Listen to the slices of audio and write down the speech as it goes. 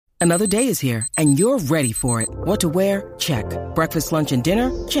Another day is here, and you're ready for it. What to wear? Check. Breakfast, lunch, and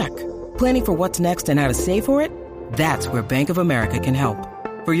dinner? Check. Planning for what's next and how to save for it? That's where Bank of America can help.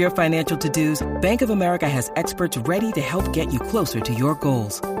 For your financial to-dos, Bank of America has experts ready to help get you closer to your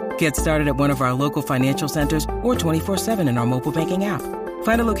goals. Get started at one of our local financial centers or 24/7 in our mobile banking app.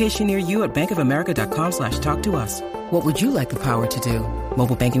 Find a location near you at bankofamerica.com/talktous. What would you like the power to do?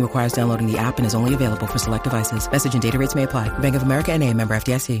 Mobile banking requires downloading the app and is only available for select devices. Message and data rates may apply. Bank of America N.A., member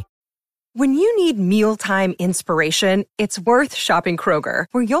FDIC. When you need mealtime inspiration, it's worth shopping Kroger,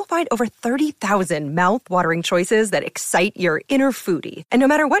 where you'll find over 30,000 mouth-watering choices that excite your inner foodie. And no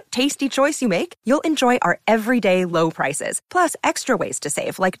matter what tasty choice you make, you'll enjoy our everyday low prices, plus extra ways to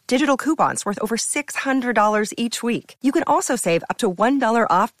save, like digital coupons worth over $600 each week. You can also save up to $1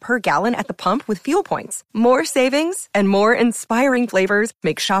 off per gallon at the pump with fuel points. More savings and more inspiring flavors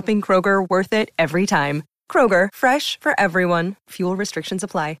make shopping Kroger worth it every time. Kroger, fresh for everyone. Fuel restrictions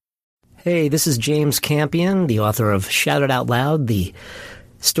apply. Hey, this is James Campion, the author of Shout It Out Loud, the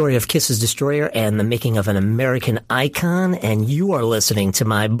story of Kiss's Destroyer and the making of an American icon, and you are listening to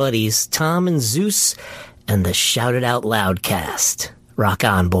my buddies Tom and Zeus and the Shout It Out Loud cast. Rock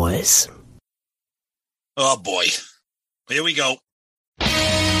on, boys. Oh, boy. Here we go. This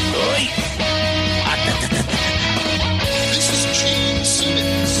is Gene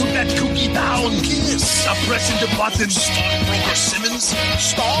Simmons. Put that cookie down. Kiss. Stop pressing the button. Stockbroker Simmons.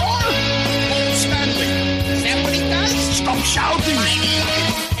 Star? Paul Stanley. Is that what he does? Stop shouting. My name is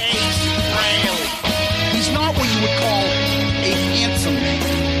Ace Frehley. He's not what you would call a handsome man.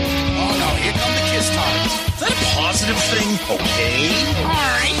 Oh, no. Here come the kiss times. Is that a positive thing? Okay. All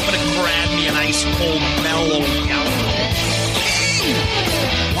right. I'm going to grab me an ice cold mellow yellow.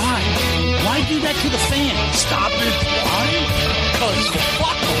 Why? Why do that to the fan? Stop it. Why? Because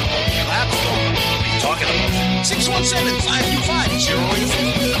fuck him. That's what are you talking about?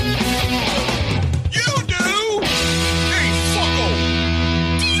 617-525-0850. You do? Hey, fucko.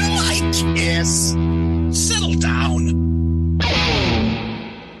 Do you like Kiss? Settle down.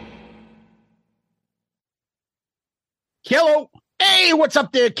 Hello. Hey, what's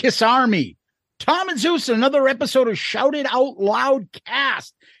up there, Kiss Army? Tom and Zeus, another episode of Shout It Out Loud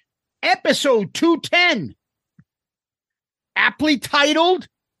cast. Episode 210. Aptly titled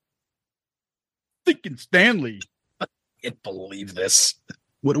Thinking Stanley. I can't believe this.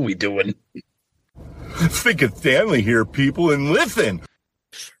 What are we doing? Thinking Stanley here, people, and listen.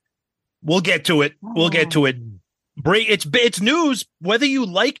 We'll get to it. We'll get to it. It's news, whether you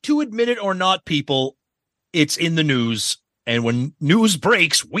like to admit it or not, people. It's in the news, and when news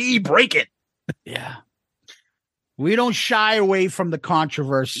breaks, we break it. Yeah. We don't shy away from the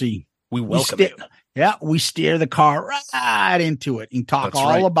controversy. We welcome it. Yeah, we steer the car right into it and talk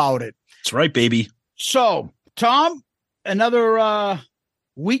all about it. That's right, baby. So, Tom, another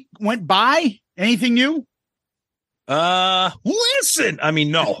week went by. Anything new? Listen. I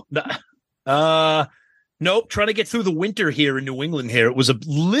mean, no. Nope. Trying to get through the winter here in New England here. It was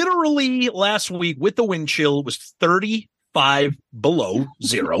literally last week with the wind chill. It was 35 below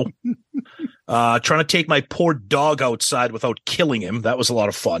zero. Trying to take my poor dog outside without killing him. That was a lot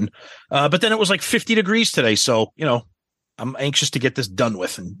of fun. But then it was like 50 degrees today. So, I'm anxious to get this done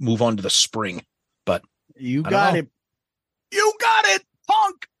with and move on to the spring. But you got it. You got it,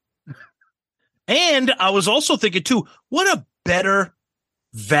 punk. And I was also thinking, too, what a better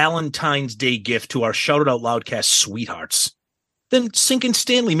Valentine's Day gift to our Shout It Out Loudcast sweethearts than Sinkin'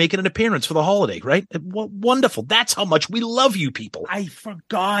 Stanley making an appearance for the holiday, right? Wonderful. That's how much we love you people. I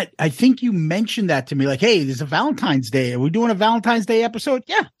forgot. I think you mentioned that to me. Like, hey, there's a Valentine's Day. Are we doing a Valentine's Day episode?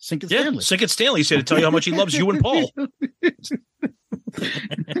 Yeah, Sinkin' Stanley. Sinkin' Stanley said to tell you how much he loves you and Paul.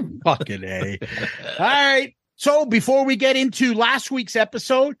 Fucking A. All right. So before we get into last week's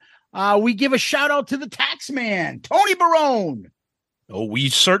episode, we give a shout out to the tax man, Tony Barone. Oh, we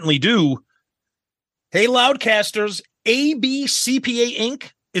certainly do. Hey, Loudcasters, AB CPA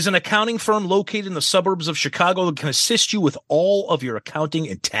Inc. is an accounting firm located in the suburbs of Chicago that can assist you with all of your accounting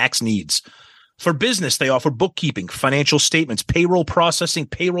and tax needs. For business, they offer bookkeeping, financial statements, payroll processing,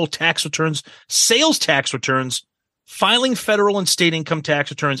 payroll tax returns, sales tax returns, filing federal and state income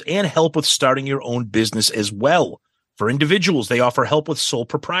tax returns, and help with starting your own business as well. For individuals, they offer help with sole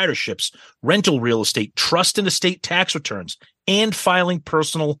proprietorships, rental real estate, trust and estate tax returns, and filing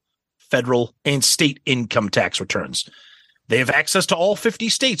personal, federal, and state income tax returns. They have access to all 50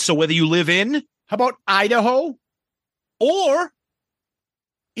 states, so whether you live in... How about Idaho? Or...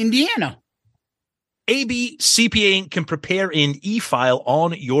 Indiana. AB CPA Inc. can prepare an e-file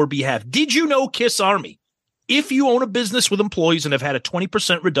on your behalf. Did you know, Kiss Army, if you own a business with employees and have had a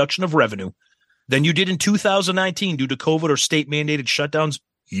 20% reduction of revenue than you did in 2019 due to COVID or state-mandated shutdowns,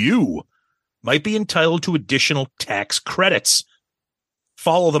 you might be entitled to additional tax credits.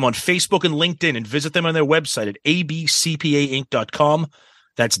 Follow them on Facebook and LinkedIn and visit them on their website at abcpainc.com.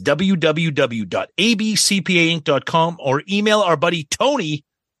 That's www.abcpainc.com, or email our buddy Tony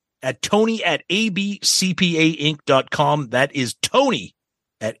at tony@abcpainc.com. That is Tony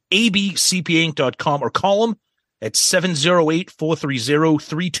at abcpainc.com, or call him at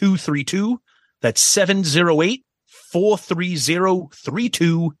 708-430-3232. That's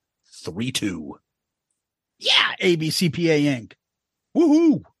 708-430-3232. Yeah, ABCPA Inc.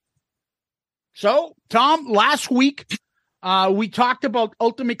 Woohoo! So, Tom, last week we talked about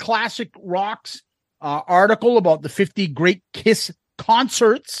Ultimate Classic Rock's article about the 50 great Kiss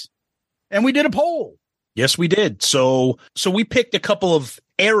concerts, and we did a poll. Yes, we did. So we picked a couple of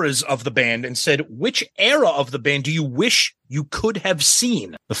eras of the band and said, which era of the band do you wish you could have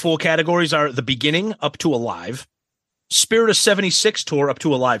seen? The 4 categories are the beginning up to Alive, Spirit of 76 tour up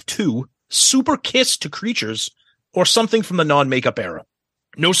to Alive 2, Super Kiss to Creatures, or something from the non-makeup era.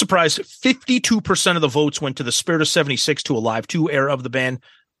 No surprise, 52% of the votes went to the Spirit of 76 to Alive 2 era of the band.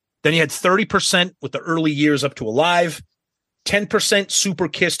 Then you had 30% with the early years up to Alive, 10% Super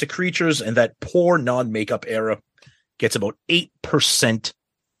Kiss to Creatures, and that poor non-makeup era gets about 8%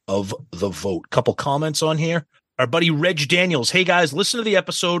 of the vote. Couple comments on here. Our buddy Reg Daniels. Hey guys, listen to the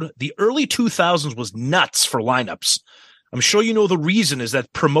episode. The early 2000s was nuts for lineups. I'm sure you know the reason is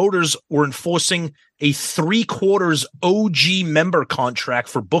that promoters were enforcing a 3/4 OG member contract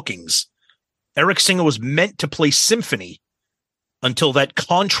for bookings. Eric Singer was meant to play Symphony until that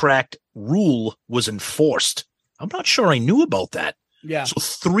contract rule was enforced. I'm not sure I knew about that. Yeah. So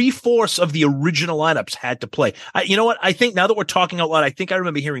 3/4 of the original lineups had to play. You know what? I think now that we're talking out loud, I think I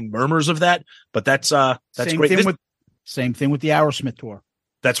remember hearing murmurs of that, but that's same great. Same thing with the Aerosmith tour.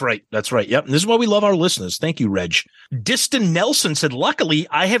 That's right. That's right. Yep. And this is why we love our listeners. Thank you, Reg. Diston Nelson said, luckily,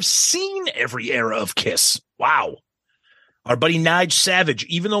 I have seen every era of Kiss. Wow. Our buddy Nige Savage,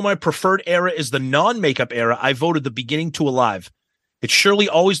 even though my preferred era is the non-makeup era, I voted the beginning to Alive. It's surely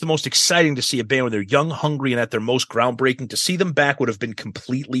always the most exciting to see a band when they're young, hungry, and at their most groundbreaking. To see them back would have been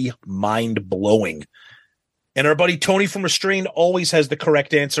completely mind-blowing. And our buddy Tony from Restrained always has the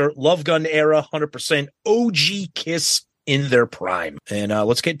correct answer. Love Gun era, 100%. OG Kiss in their prime. And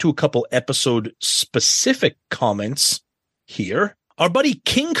let's get to a couple episode-specific comments here. Our buddy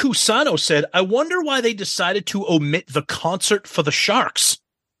King Cusano said, I wonder why they decided to omit the concert for the Sharks.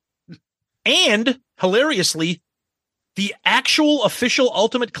 And, hilariously, the actual official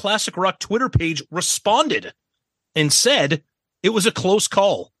Ultimate Classic Rock Twitter page responded and said it was a close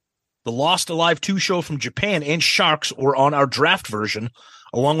call. The Lost Alive 2 show from Japan and Sharks were on our draft version,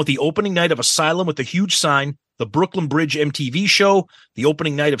 along with the opening night of Asylum with a huge sign, the Brooklyn Bridge MTV show, the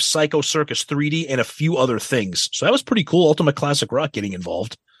opening night of Psycho Circus 3D, and a few other things. So that was pretty cool. Ultimate Classic Rock getting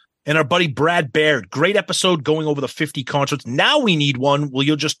involved. And our buddy Brad Baird, great episode going over the 50 concerts. Now we need one where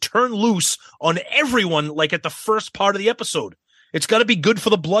you'll just turn loose on everyone like at the first part of the episode. It's got to be good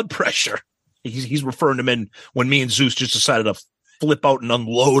for the blood pressure. He's referring to men when me and Zeus just decided to flip out and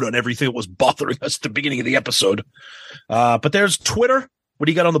unload on everything that was bothering us at the beginning of the episode. But there's Twitter. What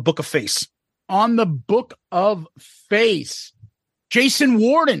do you got on the Book of Face? On the Book of Face, Jason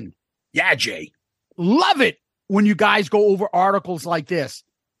Warden. Yeah, Jay. Love it when you guys go over articles like this.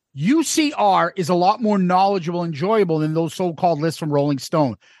 UCR is a lot more knowledgeable and enjoyable than those so-called lists from Rolling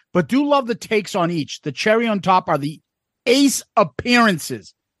Stone, but do love the takes on each. The cherry on top are the ace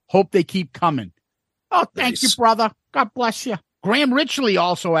appearances. Hope they keep coming. Oh, thank you, brother. God bless you. Graham Richley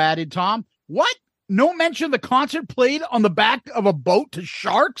also added, Tom, what? No mention of the concert played on the back of a boat to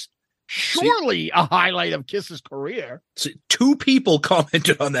Sharks? Surely a highlight of Kiss's career. Two people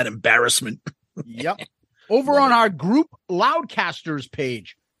commented on that embarrassment. Yep. Over on our group Loudcasters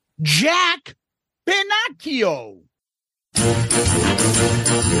page, Jack Pinocchio.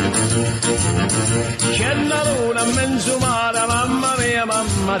 C'è la luna menzumata, mamma mia,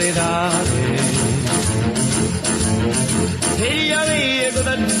 mamma di dare. Figlia mia,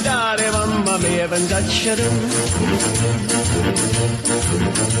 cosa dare, mamma mia, pensacciare.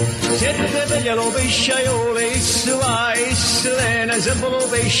 Siete veglia lo pesciaiole, issua, isselena, se lo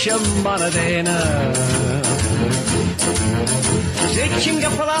pesce in manatena. Se ci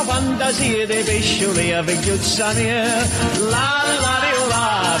ingappa la fantasia dei pescioli a vegliozzare,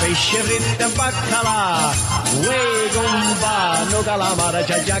 la pesce fritta e baccalà, uè gomba, no calamara,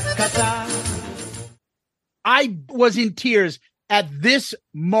 c'è giaccata. I was in tears at this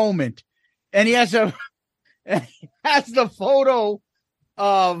moment, and he has the photo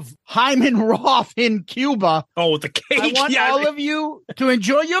of Hyman Roth in Cuba. Oh, with the cake. I want all of you to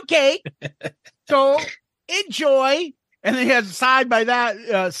enjoy your cake. So enjoy And then he has side by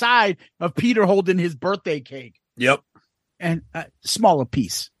that side of Peter holding his birthday cake. Yep. And smaller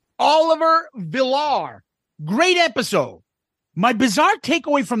piece. Oliver Villar. Great episode. My bizarre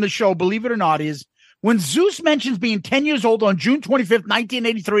takeaway from the show, believe it or not, is when Zeus mentions being 10 years old on June 25th,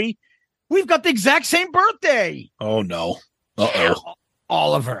 1983, we've got the exact same birthday. Oh, no. Uh-oh.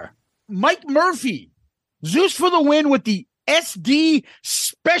 Oliver. Mike Murphy. Zeus for the win with the SD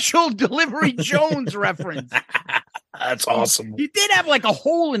Special Delivery Jones reference. That's awesome. He did have like a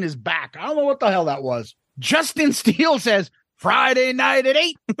hole in his back. I don't know what the hell that was. Justin Steele says, Friday night at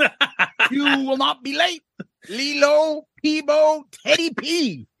 8. You will not be late. Lilo, Peebo, Teddy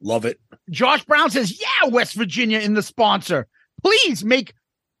P. Love it. Josh Brown says, yeah, West Virginia in the sponsor. Please make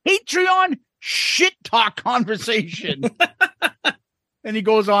Patreon shit talk conversation. And he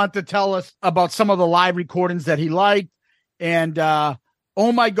goes on to tell us about some of the live recordings that he liked. And, oh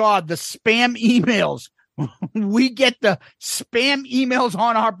my God, the spam emails. We get the spam emails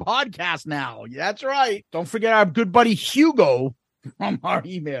on our podcast now. That's right. Don't forget our good buddy Hugo from our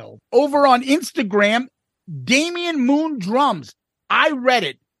email. Over on Instagram, Damian Moon Drums. I read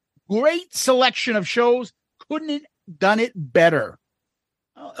it. Great selection of shows. Couldn't have done it better.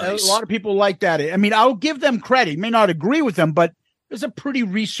 Nice. A lot of people like that. I mean, I'll give them credit. May not agree with them, but it's a pretty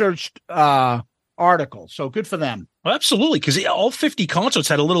researched article. So good for them. Well, absolutely, because all 50 concerts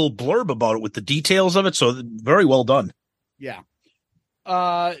had a little blurb about it with the details of it. So very well done. Yeah.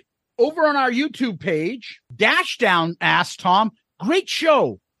 Over on our YouTube page, Dashdown asked Tom, great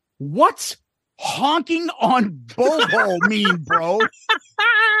show. What's honking on Bobo mean, bro?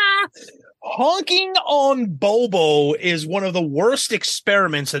 Honking on Bobo is one of the worst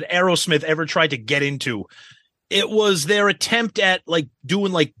experiments that Aerosmith ever tried to get into. It was their attempt at like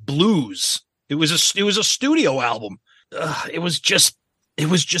doing like blues. It was a studio album. It was just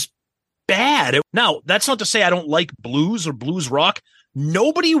bad. Now, that's not to say I don't like blues or blues rock.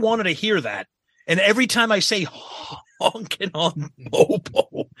 Nobody wanted to hear that. And every time I say honking on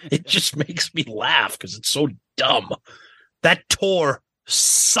Bobo, it just makes me laugh because it's so dumb. That tour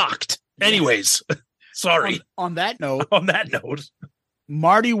sucked. Anyways, sorry. On that note,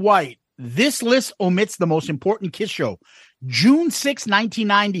 Marty White, this list omits the most important Kiss show. June 6,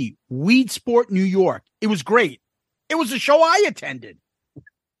 1990, Weedsport, New York. It was great. It was a show I attended.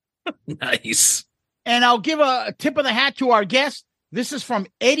 Nice. And I'll give a tip of the hat to our guest. This is from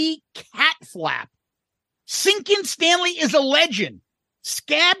Eddie Catflap. Sinkin' Stanley is a legend.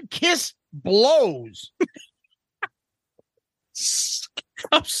 Scab Kiss blows.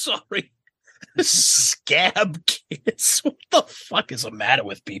 I'm sorry. Scab Kiss. What the fuck is the matter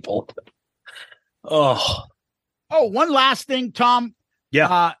with people? Oh, one last thing, Tom.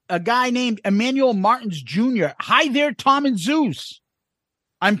 Yeah. A guy named Emmanuel Martins Jr. Hi there, Tom and Zeus.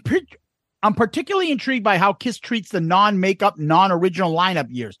 I'm particularly intrigued by how Kiss treats the non-makeup, non-original lineup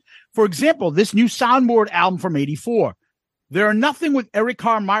years. For example, this new Soundboard album from '84. There are nothing with Eric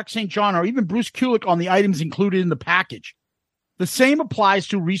Carr, Mark St. John, or even Bruce Kulick on the items included in the package. The same applies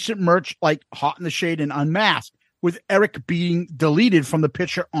to recent merch like Hot in the Shade and Unmasked, with Eric being deleted from the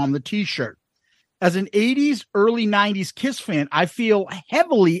picture on the t-shirt. As an 80s, early 90s Kiss fan, I feel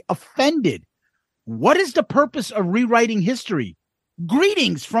heavily offended. What is the purpose of rewriting history?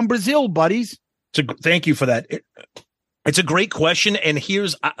 Greetings from Brazil, buddies. Thank you for that. It's a great question. And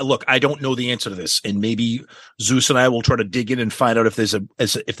here's, look, I don't know the answer to this. And maybe Zeus and I will try to dig in and find out if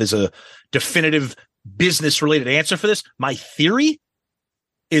there's a definitive business related answer for this. My theory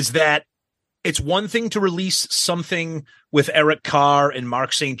is that it's one thing to release something with Eric Carr and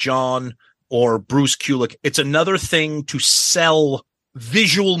Mark St. John or Bruce Kulick. It's another thing to sell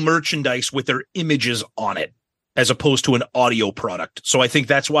visual merchandise with their images on it as opposed to an audio product. So I think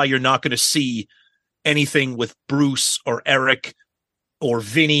that's why you're not going to see anything with Bruce or Eric or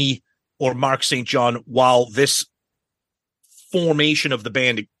Vinny or Mark St. John while this formation of the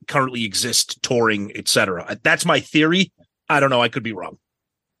band currently exists, touring, etc. That's my theory. I don't know. I could be wrong.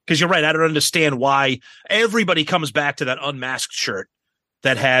 Because you're right. I don't understand why everybody comes back to that Unmasked shirt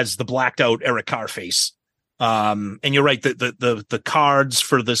that has the blacked out Eric Carr face. And you're right. The cards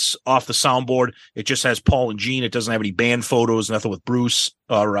for this off the soundboard, it just has Paul and Gene. It doesn't have any band photos, nothing with Bruce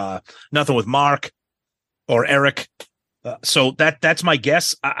or nothing with Mark or Eric. So that's my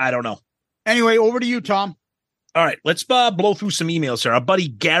guess. I don't know. Anyway, over to you, Tom. All right, let's blow through some emails here. Our buddy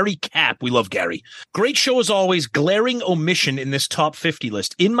Gary Cap, we love Gary. Great show as always. Glaring omission in this top 50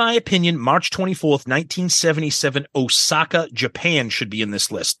 list. In my opinion, March 24th, 1977, Osaka, Japan should be in this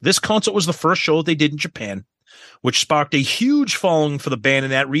list. This concert was the first show they did in Japan, which sparked a huge following for the band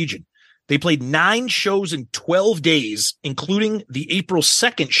in that region. They played 9 shows in 12 days, including the April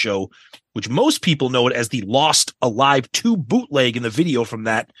 2nd show, which most people know it as the Lost Alive 2 bootleg, and the video from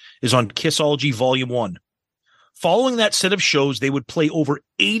that is on Kissology Volume 1. Following that set of shows, they would play over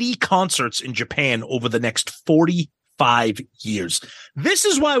 80 concerts in Japan over the next 45 years. This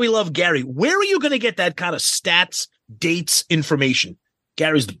is why we love Gary. Where are you going to get that kind of stats, dates, information?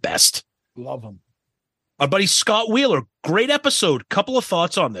 Gary's the best. Love him. Our buddy Scott Wheeler, great episode. Couple of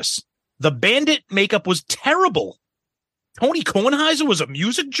thoughts on this. The Bandit makeup was terrible. Tony Kornheiser was a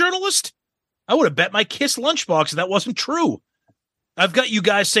music journalist? I would have bet my Kiss lunchbox that wasn't true. I've got you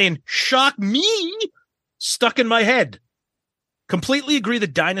guys saying, shock me, stuck in my head. Completely agree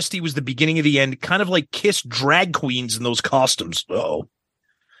that Dynasty was the beginning of the end, kind of like Kiss drag queens in those costumes. Uh-oh.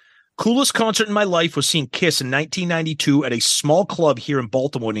 Coolest concert in my life was seeing Kiss in 1992 at a small club here in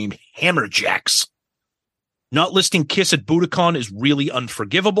Baltimore named Hammerjacks. Not listing Kiss at Budokan is really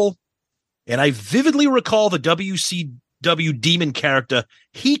unforgivable. And I vividly recall the WCW Demon character.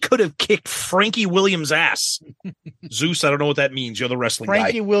 He could have kicked Frankie Williams' ass. Zeus, I don't know what that means. You're the wrestling guy.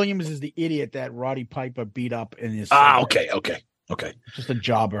 Frankie Williams is the idiot that Roddy Piper beat up in his. Okay. Just a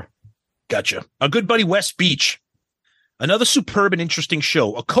jobber. Gotcha. Our good buddy West Beach. Another superb and interesting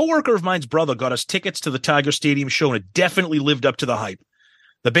show. A coworker of mine's brother got us tickets to the Tiger Stadium show, and it definitely lived up to the hype.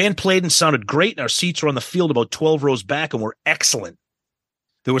 The band played and sounded great, and our seats were on the field about 12 rows back and were excellent.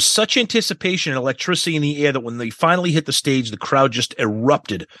 There was such anticipation and electricity in the air that when they finally hit the stage, the crowd just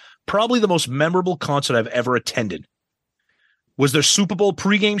erupted. Probably the most memorable concert I've ever attended. Was their Super Bowl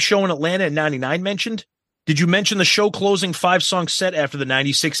pregame show in Atlanta in 99 mentioned? Did you mention the show closing 5-song set after the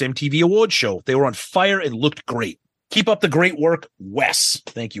 96 MTV Awards show? They were on fire and looked great. Keep up the great work, Wes.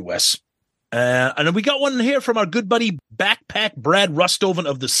 Thank you, Wes. And then we got one here from our good buddy Backpack Brad Rustoven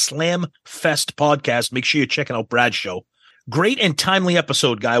of the Slam Fest podcast. Make sure you're checking out Brad's show. Great and timely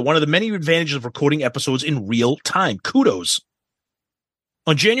episode, guy. One of the many advantages of recording episodes in real time. Kudos.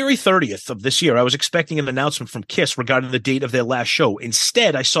 On January 30th of this year, I was expecting an announcement from Kiss regarding the date of their last show.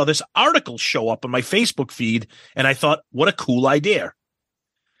 Instead, I saw this article show up on my Facebook feed, and I thought, what a cool idea.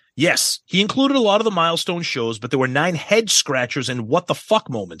 Yes, he included a lot of the milestone shows, but there were 9 head scratchers and what the fuck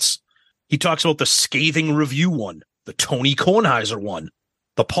moments. He talks about the Scathing Review one, the Tony Kornheiser one,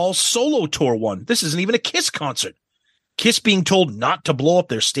 the Paul Solo Tour one. This isn't even a Kiss concert. Kiss being told not to blow up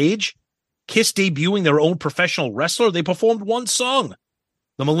their stage. Kiss debuting their own professional wrestler. They performed one song.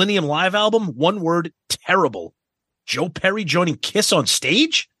 The Millennium Live album, one word, terrible. Joe Perry joining Kiss on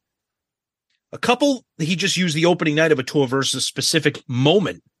stage? A couple, he just used the opening night of a tour versus a specific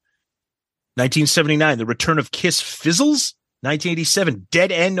moment. 1979, the return of Kiss fizzles. 1987,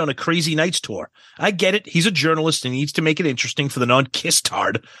 dead end on a Crazy Nights tour. I get it. He's a journalist and needs to make it interesting for the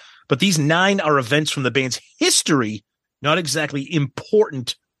non-Kiss-tard. But these 9 are events from the band's history, not exactly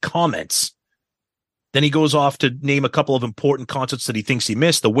important comments. Then he goes off to name a couple of important concerts that he thinks he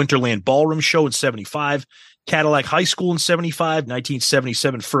missed. The Winterland Ballroom show in 75, Cadillac High School in 75,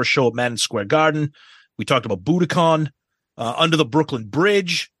 1977 first show at Madison Square Garden. We talked about Budokan, Under the Brooklyn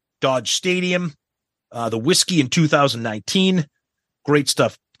Bridge, Dodge Stadium, the Whiskey in 2019. Great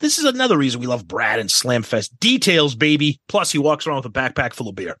stuff. This is another reason we love Brad and Slamfest. Details, baby. Plus, he walks around with a backpack full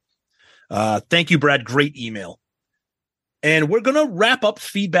of beer. Thank you, Brad. Great email. And we're going to wrap up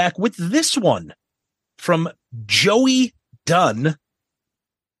feedback with this one from Joey Dunn.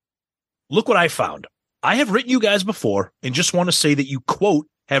 Look what I found. I have written you guys before and just want to say that you, quote,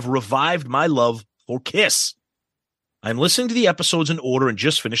 have revived my love for Kiss. I'm listening to the episodes in order and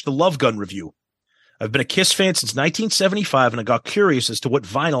just finished the Love Gun review. I've been a Kiss fan since 1975, and I got curious as to what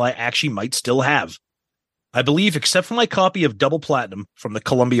vinyl I actually might still have. I believe, except for my copy of Double Platinum from the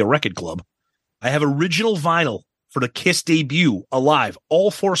Columbia Record Club, I have original vinyl for the Kiss debut, Alive,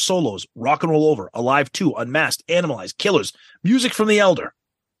 all 4 solos, Rock and Roll Over, Alive 2, Unmasked, Animalized, Killers, Music from the Elder.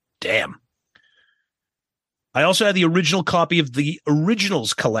 Damn. I also had the original copy of the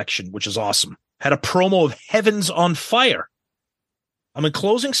Originals collection, which is awesome. Had a promo of Heavens on Fire. I'm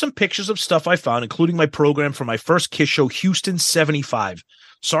enclosing some pictures of stuff I found, including my program for my first Kiss show, Houston 75.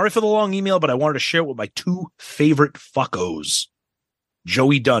 Sorry for the long email, but I wanted to share it with my 2 favorite fuckos.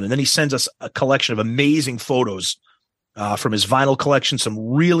 Joey Dunn. And then he sends us a collection of amazing photos from his vinyl collection, some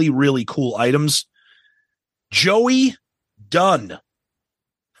really, really cool items. Joey Dunn.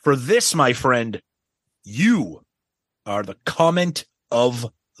 For this, my friend, you are the comment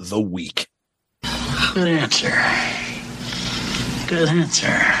of the week. Good answer. Good answer.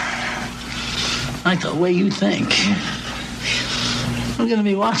 I like the way you think. I'm going to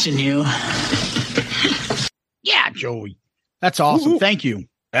be watching you. Yeah, Joey. That's awesome. Woo-hoo. Thank you.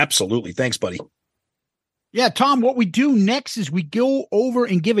 Absolutely. Thanks, buddy. Yeah, Tom, what we do next is we go over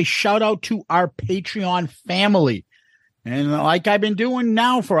and give a shout out to our Patreon family. And like I've been doing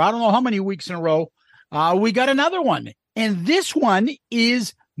now for I don't know how many weeks in a row, we got another one. And this one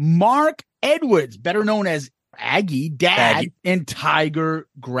is Mark Edwards, better known as Aggie Dad and Tiger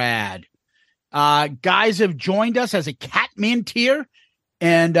Grad. Guys have joined us as a Catman tier.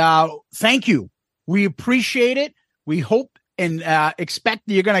 And thank you. We appreciate it. We hope and expect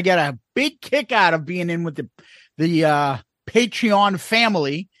that you're going to get a big kick out of being in with the Patreon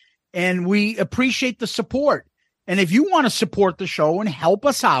family. And we appreciate the support. And if you want to support the show and help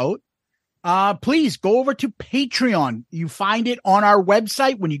us out, please go over to Patreon. You find it on our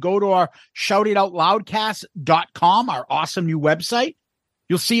website. When you go to our shoutitoutloudcast.com, our awesome new website,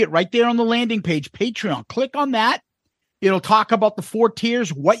 you'll see it right there on the landing page, Patreon. Click on that. It'll talk about the 4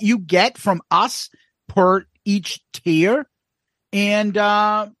 tiers, what you get from us per each tier, and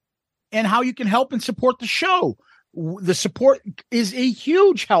how you can help and support the show. The support is a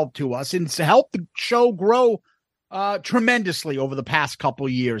huge help to us, and it's helped the show grow tremendously over the past couple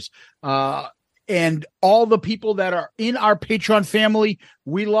of years. And all the people that are in our Patreon family,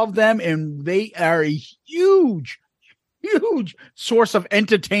 we love them, and they are a huge source of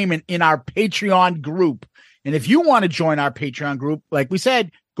entertainment in our Patreon group. And if you want to join our Patreon group, like we said,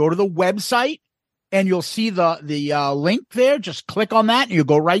 go to the website and you'll see the link there. Just click on that and you'll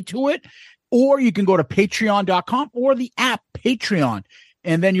go right to it. Or you can go to patreon.com or the app Patreon.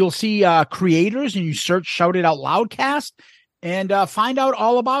 And then you'll see creators, and you search Shout It Out Loudcast and find out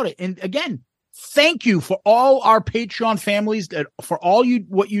all about it. And again, thank you for all our Patreon families, for all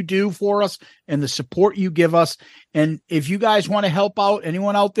what you do for us and the support you give us. And if you guys want to help out,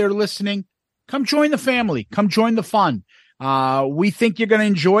 anyone out there listening, come join the family. Come join the fun. We think you're going to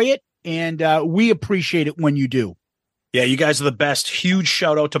enjoy it, and we appreciate it when you do. Yeah, you guys are the best. Huge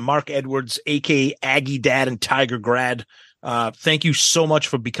shout out to Mark Edwards, a.k.a. Aggie Dad and Tiger Grad. Thank you so much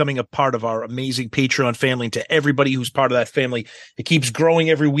for becoming a part of our amazing Patreon family, and to everybody who's part of that family. It keeps growing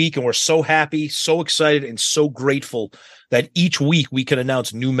every week, and we're so happy, so excited, and so grateful that each week we can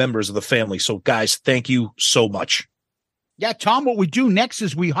announce new members of the family. So guys, thank you so much. Yeah, Tom, what we do next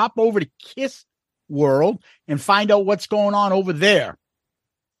is we hop over to Kiss World and find out what's going on over there.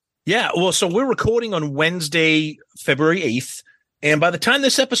 Yeah, well, so we're recording on Wednesday, February 8th. And by the time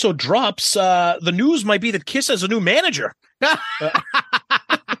this episode drops, the news might be that Kiss has a new manager.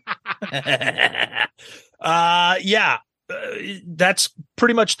 That's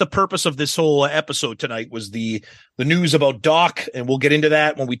pretty much the purpose of this whole episode tonight, was the news about Doc, and we'll get into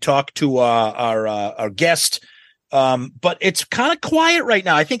that when we talk to our guest. But it's kind of quiet right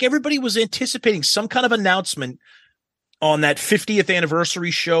now. I think everybody was anticipating some kind of announcement on that 50th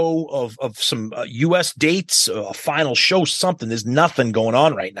anniversary show of some U.S. dates, a final show, something. There's nothing going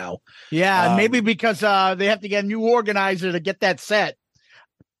on right now. Yeah, maybe because they have to get a new organizer to get that set.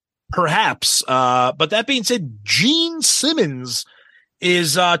 Perhaps. But that being said, Gene Simmons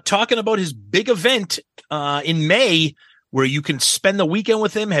is talking about his big event in May, where you can spend the weekend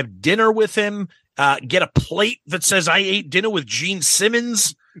with him, have dinner with him, get a plate that says "I ate dinner with Gene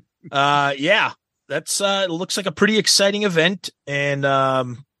Simmons." Yeah. That's it looks like a pretty exciting event.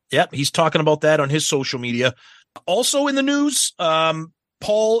 And he's talking about that on his social media. Also in the news,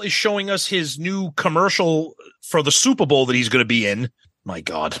 Paul is showing us his new commercial for the Super Bowl that he's going to be in. My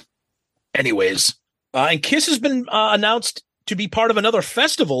God. Anyways, and Kiss has been announced to be part of another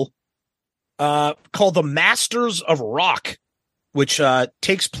festival called the Masters of Rock, which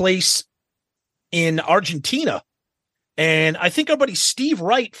takes place in Argentina. And I think our buddy Steve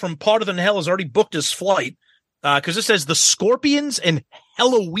Wright from Parter Than Hell has already booked his flight, because it says the Scorpions and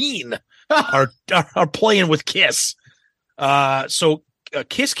Helloween are playing with Kiss. So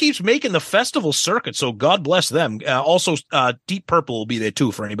Kiss keeps making the festival circuit, so God bless them. Also, Deep Purple will be there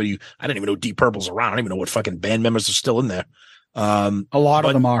too for anybody. I didn't even know Deep Purple's around. I don't even know what fucking band members are still in there. A lot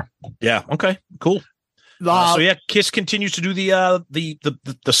of them are. Yeah. Okay. Cool. So yeah, Kiss continues to do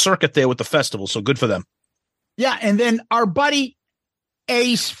the circuit there with the festival. So good for them. Yeah, and then our buddy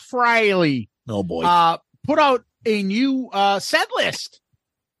Ace Frehley, oh boy, put out a new set list,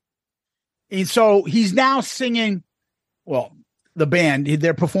 and so he's now singing. Well, the band,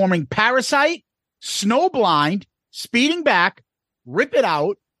 they're performing Parasite, Snowblind, Speeding Back, Rip It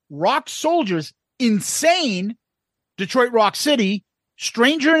Out, Rock Soldiers, Insane, Detroit Rock City,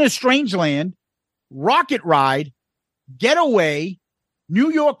 Stranger in a Strange Land, Rocket Ride, Getaway, New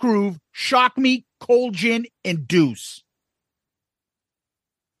York Groove, Shock Me, Cold Gin, and Deuce.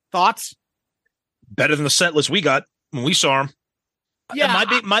 Thoughts? Better than the set list we got when we saw him. Yeah,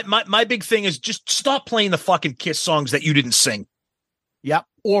 my big thing is just stop playing the fucking Kiss songs that you didn't sing. Yep.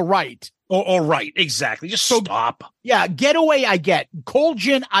 Or right. Or right. Exactly. Just stop. Yeah. Getaway, I get. Cold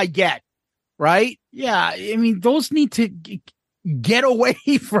gin, I get. Right? Yeah. I mean, those need to get away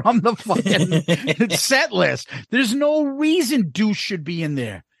from the fucking set list. There's no reason Deuce should be in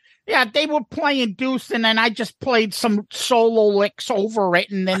there. Yeah, they were playing Deuce, and then I just played some solo licks over it,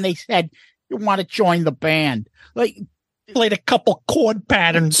 and then they said, you want to join the band. Like, played a couple chord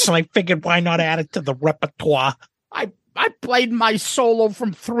patterns, so I figured why not add it to the repertoire. I played my solo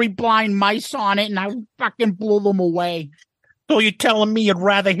from Three Blind Mice on it, and I fucking blew them away. So you're telling me you'd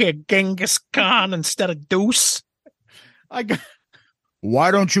rather hear Genghis Khan instead of Deuce?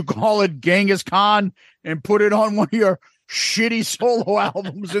 Why don't you call it Genghis Khan and put it on one of your shitty solo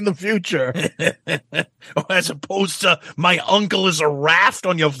albums in the future? As opposed to My Uncle is a Raft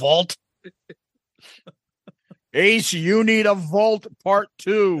on your vault? Ace, you need a vault part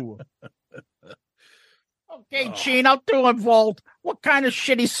 2. Okay, Gene, I'll do a vault. What kind of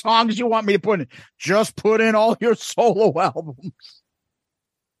shitty songs you want me to put in? Just put in all your solo albums.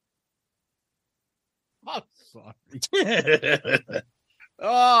 I'm sorry.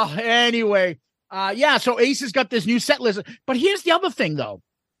 Oh, anyway. Yeah, so Ace has got this new set list. But here's the other thing, though.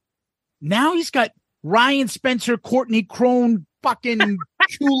 Now he's got Ryan Spencer, Courtney Crone, fucking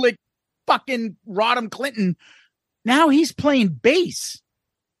Kulik, fucking Rodham Clinton. Now he's playing bass.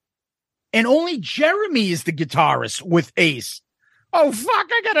 And only Jeremy is the guitarist with Ace. Oh, fuck,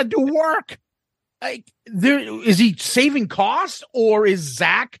 I gotta do work. Is he saving costs, or is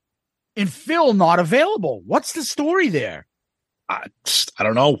Zach and Phil not available? What's the story there? I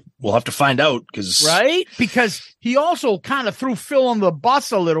don't know. We'll have to find out. Right? Because he also kind of threw Phil on the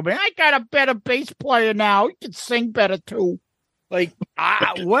bus a little bit. I got a better bass player now. He can sing better, too. Like,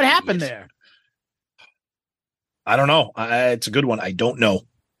 what happened there? I don't know. It's a good one. I don't know.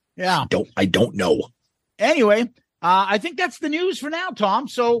 Yeah. I don't know. Anyway, I think that's the news for now, Tom.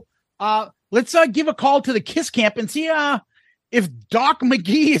 So let's give a call to the Kiss Camp and see if Doc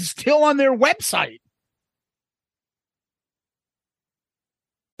McGee is still on their website.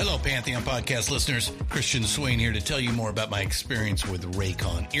 Hello, Pantheon Podcast listeners. Christian Swain here to tell you more about my experience with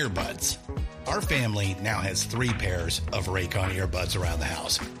Raycon earbuds. Our family now has 3 pairs of Raycon earbuds around the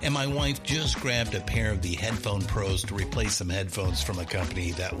house, and my wife just grabbed a pair of the Headphone Pros to replace some headphones from a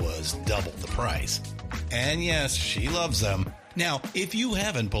company that was double the price. And yes, she loves them. Now, if you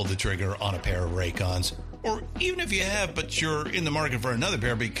haven't pulled the trigger on a pair of Raycons, or even if you have, but you're in the market for another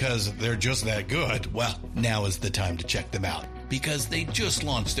pair because they're just that good, well, now is the time to check them out, because they just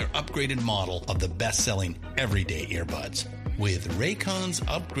launched their upgraded model of the best-selling everyday earbuds. With Raycon's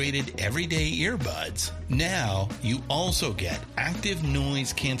upgraded everyday earbuds, now you also get active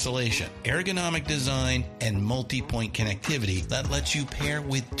noise cancellation, ergonomic design, and multi-point connectivity that lets you pair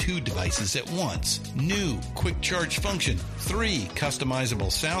with 2 devices at once. New quick charge function, 3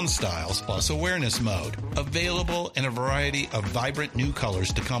 customizable sound styles, plus awareness mode. Available in a variety of vibrant new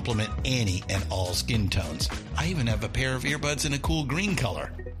colors to complement any and all skin tones. I even have a pair of earbuds in a cool green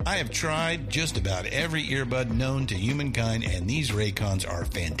color. I have tried just about every earbud known to humankind, and these Raycons are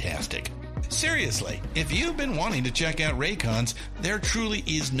fantastic. Seriously, if you've been wanting to check out Raycons, there truly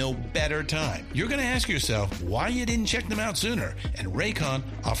is no better time. You're going to ask yourself why you didn't check them out sooner, and Raycon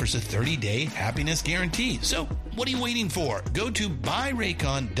offers a 30-day happiness guarantee. So what are you waiting for? Go to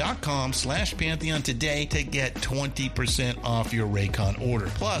buyraycon.com/Pantheon today to get 20% off your Raycon order,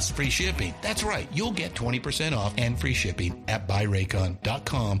 plus free shipping. That's right, you'll get 20% off and free shipping at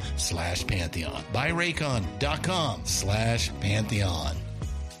buyraycon.com/Pantheon. buyraycon.com/Pantheon.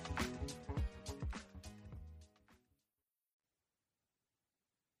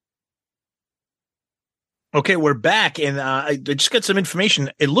 Okay, we're back, and I just got some information.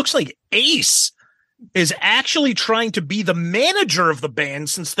 It looks like Ace is actually trying to be the manager of the band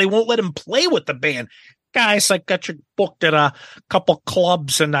since they won't let him play with the band. Guys, I got you booked at a couple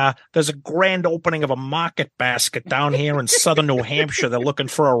clubs, and there's a grand opening of a market basket down here in southern New Hampshire. They're looking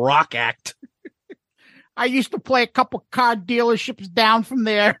for a rock act. I used to play a couple car dealerships down from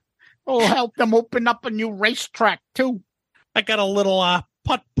there. I'll help them open up a new racetrack, too. I got a little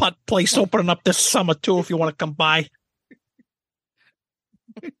putt-putt place opening up this summer, too, if you want to come by.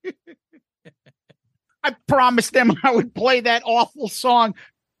 I promised them I would play that awful song,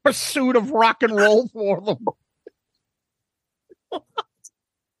 Pursuit of Rock and Roll, for them.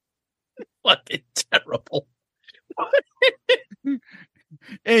 Fucking terrible.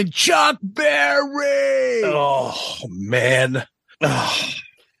 And Chuck Berry. Oh, man.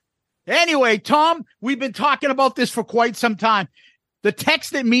 Anyway, Tom, we've been talking about this for quite some time. The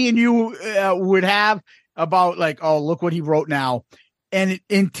text that me and you would have about, like, oh, look what he wrote now. And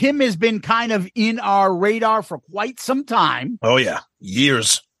Tim has been kind of in our radar for quite some time. Oh, yeah.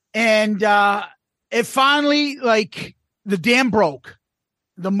 Years. And it finally, like, the dam broke.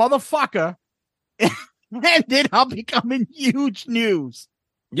 The motherfucker ended up becoming huge news.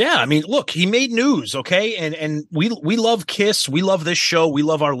 Yeah, I mean, look, he made news, okay? And we love Kiss. We love this show. We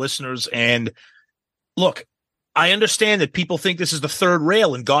love our listeners. And look, I understand that people think this is the third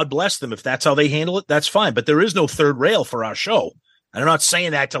rail, and God bless them. If that's how they handle it, that's fine. But there is no third rail for our show. And I'm not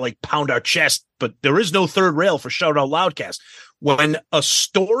saying that to, like, pound our chest, but there is no third rail for Shout Out Loudcast. When a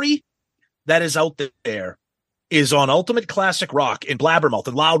story that is out there is on Ultimate Classic Rock and Blabbermouth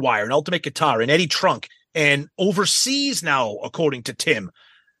and Loudwire and Ultimate Guitar and Eddie Trunk and overseas now, according to Tim,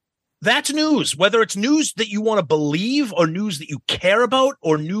 that's news. Whether it's news that you want to believe or news that you care about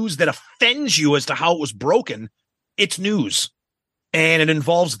or news that offends you as to how it was broken, it's news. And it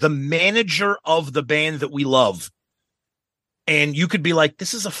involves the manager of the band that we love. And you could be like,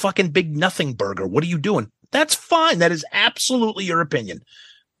 this is a fucking big nothing burger. What are you doing? That's fine. That is absolutely your opinion.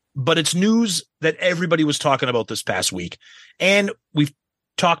 But it's news that everybody was talking about this past week. And we've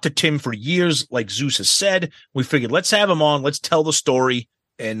talked to Tim for years, like Zeus has said. We figured, let's have him on. Let's tell the story.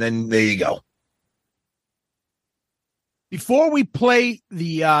 And then there you go. Before we play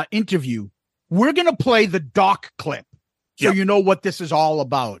the interview, we're going to play the doc clip so you know what this is all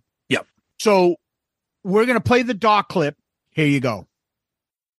about. Yep. So we're going to play the doc clip. Here you go.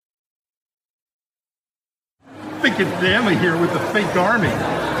 Thinking Stanley here with the fake army.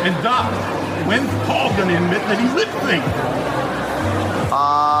 And Doc, when's Paul going to admit that he lip syncs?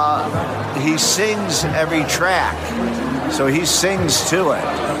 He sings every track. So he sings to it.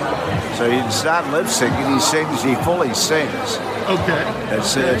 So he's not lip syncing. He sings. He fully sings. Okay.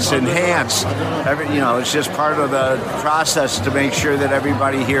 It's enhanced. It's just part of the process to make sure that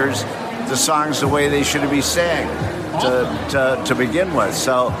everybody hears the songs the way they should be sang to begin with.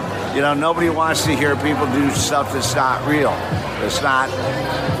 So, nobody wants to hear people do stuff that's not real. It's not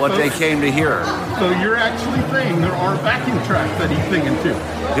what they came to hear. So you're actually saying there are backing tracks that he's singing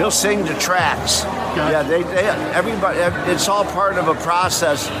to? He'll sing to tracks. Yeah, everybody. It's all part of a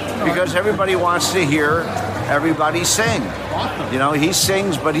process because everybody wants to hear everybody sing. Awesome. He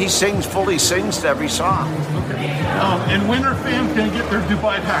sings, but he fully sings to every song. Okay. And when are fans going to get their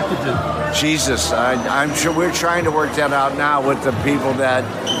Dubai packages? Jesus, I'm sure we're trying to work that out now with the people that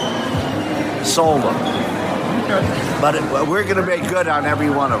sold them. Okay. But we're going to make good on every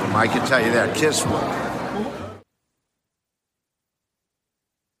one of them. I can tell you that. Kiss will.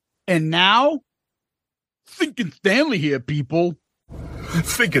 And now, Thinking Stanley here, people.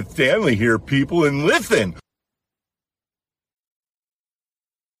 Thinking Stanley here, people, and listen.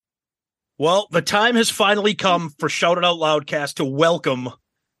 Well, the time has finally come for Shout It Out Loudcast to welcome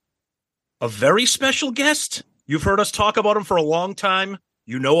a very special guest. You've heard us talk about him for a long time.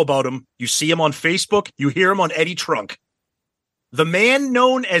 You know about him. You see him on Facebook. You hear him on Eddie Trunk. The man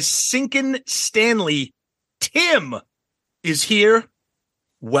known as Sinkin' Stanley, Tim, is here.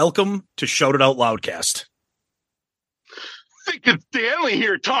 Welcome to Shout It Out Loudcast. Thinking Stanley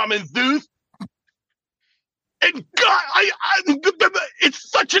here, Tom and Zeus. And God,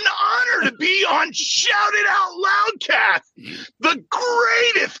 it's such an honor to be on Shout It Out Loudcast, the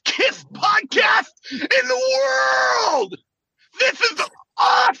greatest Kiss podcast in the world. This is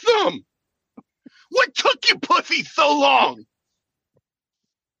awesome. What took you pussy so long?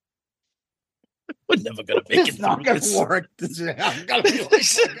 We're never going to make it. It's not going to work. What's wrong?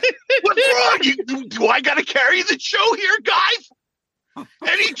 Do I got to carry the show here, guys?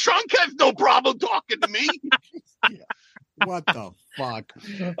 Eddie Trunk has no problem talking to me. What the fuck?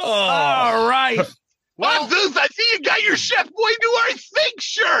 All right. Well, Zeus, I see you got your Chef Boy Noir Think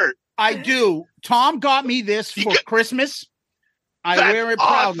shirt. I do. Tom got me this for Christmas. I That's wear it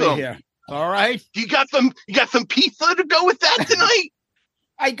proudly awesome. here. All right. You got some pizza to go with that tonight?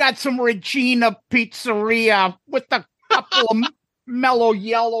 I got some Regina Pizzeria with a couple of mellow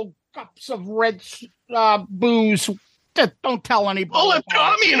yellow cups of red booze. Don't tell anybody. I'll have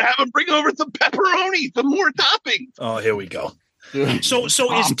Tommy and have him bring over some pepperoni, some more toppings. Oh, here we go. So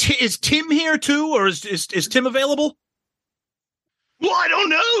is Tim here too, or is Tim available? Well, I don't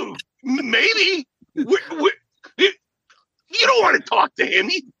know. Maybe. You don't want to talk to him.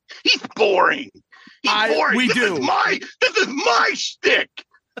 He's boring. He's boring. We this do. This is my shtick.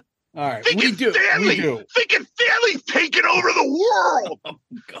 All right, Thinking we do. Thinking Stanley's taking over the world. Oh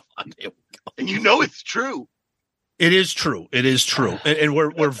God! Here we go. And you know it's true. It is true. It is true, and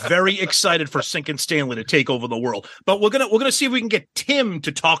we're very excited for Sinkin' Stanley to take over the world. But we're gonna see if we can get Tim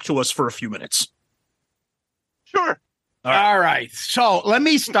to talk to us for a few minutes. Sure. All right. So let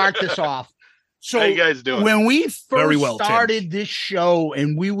me start this off. So how you guys doing? When we Very first well, Tim. started this show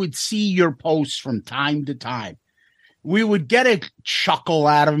and we would see your posts from time to time, we would get a chuckle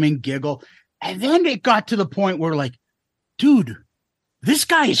out of them and giggle. And then it got to the point where like, dude, this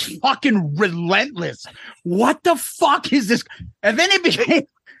guy is fucking relentless. What the fuck is this? And then it became,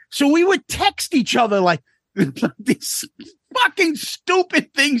 so we would text each other like these fucking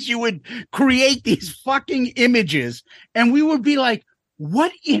stupid things. You would create these fucking images and we would be like,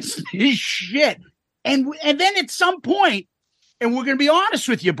 what is this shit? And then at some point, and we're going to be honest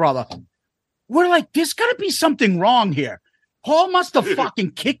with you, brother, we're like, there's got to be something wrong here. Paul must have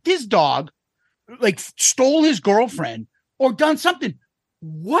fucking kicked his dog, like stole his girlfriend or done something.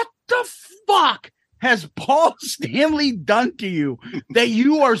 What the fuck has Paul Stanley done to you that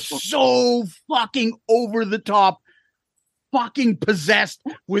you are so fucking over the top, fucking possessed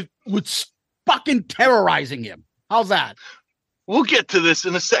with fucking terrorizing him? How's that? We'll get to this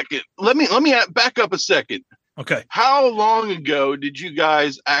in a second. Let me back up a second. Okay. How long ago did you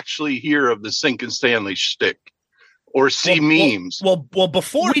guys actually hear of the Sink and Stanley shtick or see memes? Well,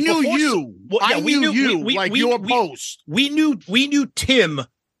 before we knew before, you. Well, yeah, I knew you, like your post. We knew Tim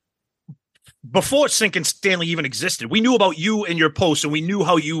before Sink and Stanley even existed. We knew about you and your posts, and we knew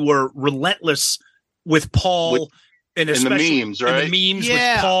how you were relentless with Paul and especially the memes, right? And the memes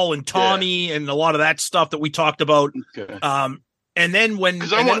with Paul and Tommy and a lot of that stuff that we talked about. Okay. And then when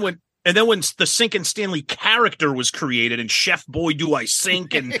the Sink and Stanley character was created and Chef Boy Do I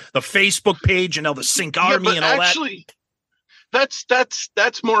Sink and the Facebook page and now the Sink Army and all actually, that's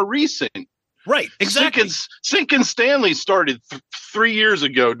more recent. Right, exactly. Sink and Stanley started 3 years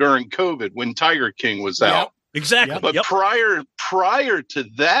ago during COVID when Tiger King was out. Exactly. But prior to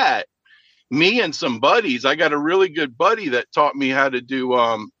that, me and some buddies, I got a really good buddy that taught me how to do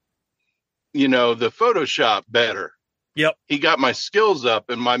the Photoshop better. Yep. He got my skills up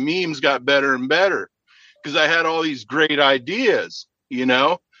and my memes got better and better because I had all these great ideas,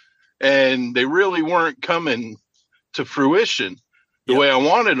 and they really weren't coming to fruition the way I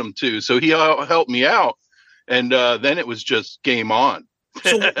wanted them to. So he helped me out. And then it was just game on.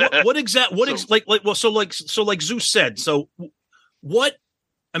 So like Zeus said, so what,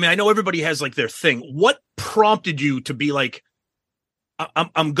 I mean, I know everybody has like their thing. What prompted you to be like,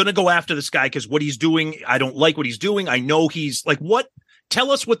 I'm going to go after this guy because what he's doing, I don't like what he's doing. I know he's like, tell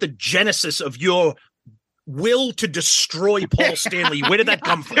us what the genesis of your will to destroy Paul Stanley, where did that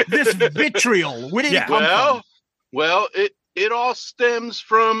come from? This vitriol, where did it come from? Well, it all stems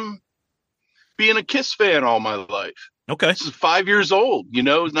from being a Kiss fan all my life. Okay. This is 5 years old, it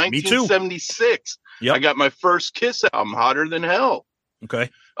was 1976. Yep. I got my first Kiss album, Hotter Than Hell. Okay.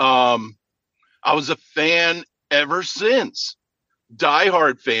 I was a fan ever since.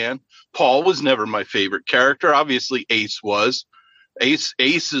 Diehard fan. Paul was never my favorite character. Obviously, Ace was. Ace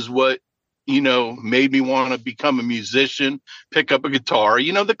is what, made me want to become a musician, pick up a guitar,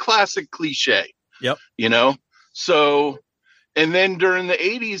 the classic cliche. Yep. So, and then during the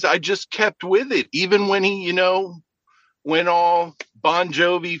 80s, I just kept with it. Even when he, went all Bon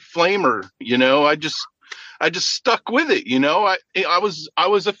Jovi flamer, I just stuck with it. I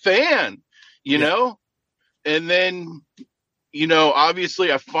was a fan, and then,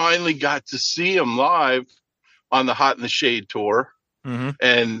 obviously I finally got to see him live on the Hot in the Shade tour. Mm-hmm.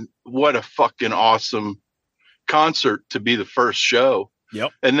 And what a fucking awesome concert to be the first show.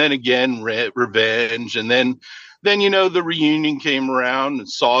 Yep. And then again, Revenge. And then, the reunion came around and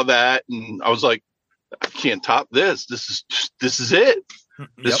saw that. And I was like, I can't top this. This is it.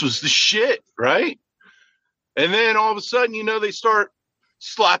 This was the shit. Right. And then all of a sudden, they start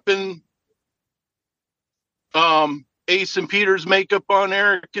slapping, Ace and Peter's makeup on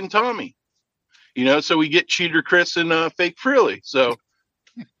Eric and Tommy, so we get Cheater Chris and Fake Frehley. So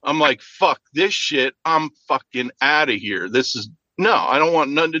I'm like, fuck this shit. I'm fucking out of here. I don't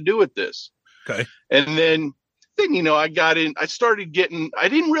want nothing to do with this. Okay. And then, I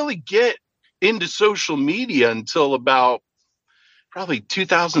didn't really get into social media until about probably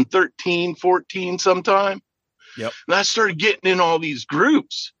 2013, 14 sometime. Yep. And I started getting in all these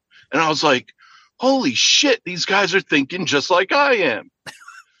groups and I was like, holy shit, these guys are thinking just like I am.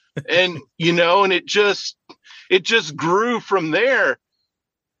 And, and it just grew from there.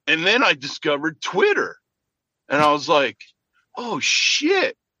 And then I discovered Twitter and I was like, oh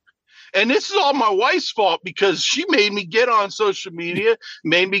shit. And this is all my wife's fault because she made me get on social media,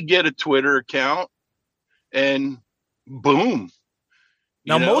 made me get a Twitter account, and boom.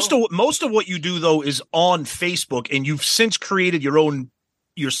 Now, most of what you do though is on Facebook, and you've since created your own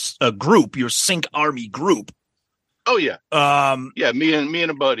group, your Sink Army group. Oh yeah. Yeah, me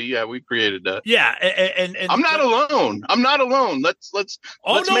and a buddy. Yeah, we created that. Yeah, and I'm not alone. I'm not alone. Let's make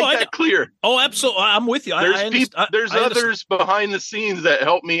that clear. Oh, absolutely. I'm with you. There's others behind the scenes that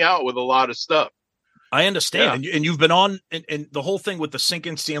help me out with a lot of stuff. I understand. And you've been on and the whole thing with the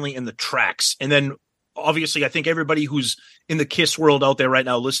Sinkin Stanley and the tracks. And then obviously I think everybody who's in the KISS world out there right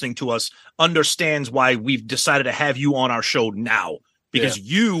now listening to us understands why we've decided to have you on our show now. Because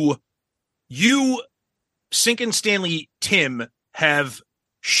you Sinkin Stanley, Tim, have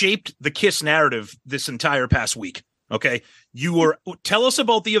shaped the KISS narrative this entire past week. Okay. Tell us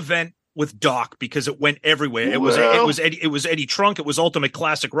about the event with Doc, because it went everywhere. It was Eddie Trunk. It was Ultimate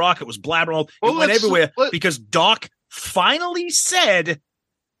Classic Rock. It was Blabbermouth. It went everywhere because Doc finally said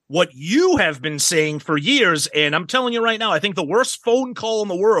what you have been saying for years. And I'm telling you right now, I think the worst phone call in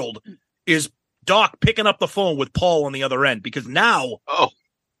the world is Doc picking up the phone with Paul on the other end, because now. Oh,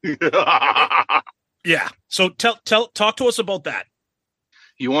 yeah. So talk to us about that.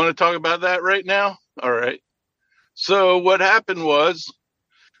 You want to talk about that right now? All right. So what happened was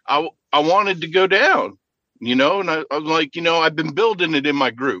I wanted to go down, and I was like, I've been building it in my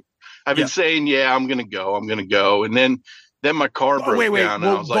group. I've been saying, I'm going to go. And then my car broke down. And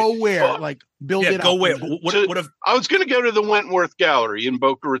I was go like, where? fuck. Like build it go up. Where? I was going to go to the Wentworth Gallery in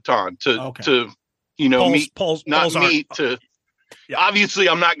Boca Raton to meet Paul's Obviously,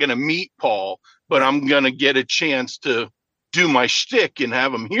 I'm not going to meet Paul, but I'm going to get a chance to do my shtick and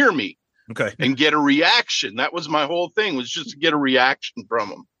have him hear me. Okay. And get a reaction. That was my whole thing, was just to get a reaction from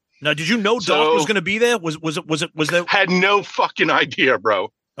him. Now, did you know Doc was going to be there? Was there? Had no fucking idea,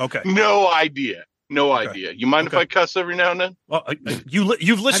 bro. Okay. No idea. You mind if I cuss every now and then? Well,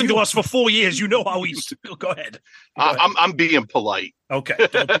 you've listened to us for 4 years. You know how we. Go ahead. I'm being polite. Okay.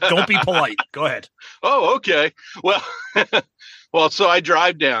 Don't be polite. Go ahead. Oh, okay. Well, so I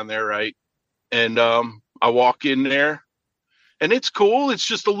drive down there, right? And I walk in there, and it's cool. It's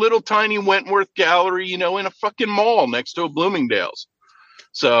just a little tiny Wentworth Gallery, in a fucking mall next to a Bloomingdale's.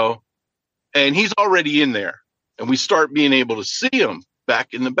 So, and he's already in there, and we start being able to see him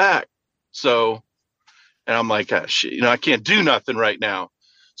back in the back. So, and I'm like, shit, I can't do nothing right now.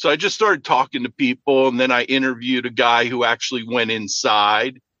 So I just started talking to people, and then I interviewed a guy who actually went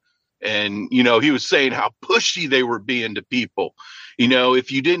inside, and, he was saying how pushy they were being to people.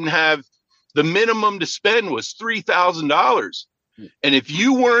 If you didn't have, the minimum to spend was $3,000. And if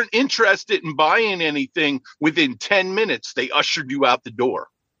you weren't interested in buying anything within 10 minutes, they ushered you out the door.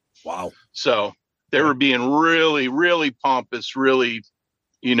 Wow. So they were being really, really pompous, really,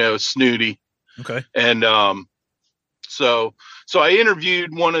 snooty. Okay. And so I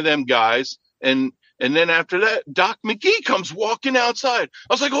interviewed one of them guys, and then after that, Doc McGee comes walking outside.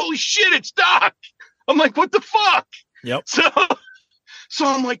 I was like, holy shit, it's Doc. I'm like, what the fuck? Yep. So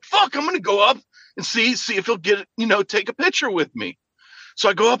I'm like, fuck, I'm going to go up and see if he'll get, take a picture with me. So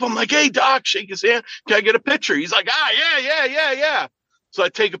I go up, I'm like, hey, Doc, shake his hand. Can I get a picture? He's like, yeah. So I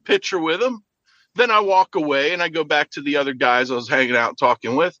take a picture with him. Then I walk away and I go back to the other guys I was hanging out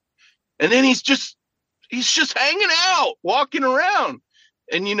talking with. And then he's just hanging out, walking around.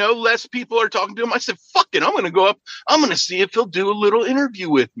 And, less people are talking to him. I said, fuck it, I'm going to go up. I'm going to see if he'll do a little interview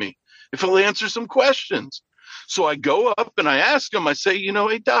with me, if he'll answer some questions. So I go up and I ask him, I say,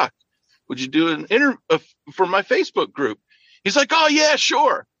 hey, Doc, would you do an interview for my Facebook group? He's like, oh, yeah,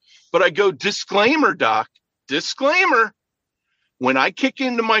 sure. But I go, disclaimer, Doc, disclaimer. When I kick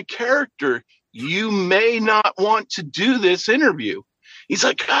into my character, you may not want to do this interview. He's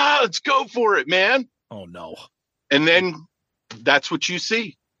like, let's go for it, man. Oh, no. And then that's what you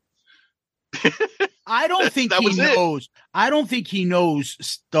see. I don't think he knows. I don't think he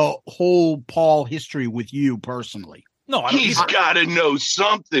knows the whole Paul history with you personally. No, he's got to know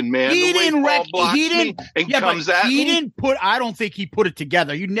something, man. He didn't. He didn't put. I don't think he put it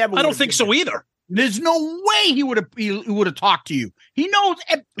together. You never. I don't think so either. There's no way he would have talked to you. He knows.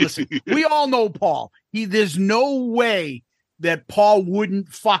 Listen, we all know Paul. There's no way that Paul wouldn't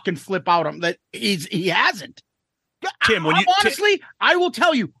fucking flip out on that. He hasn't. Tim, honestly, I will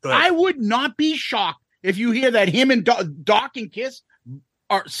tell you, I would not be shocked if you hear that him and Doc and KISS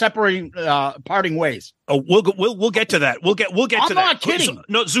are separating, parting ways. Oh, we'll get to that. We'll get to that. I'm not kidding.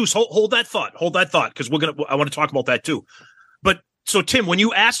 No, Zeus, hold that thought. Hold that thought, because I want to talk about that too. But so, Tim, when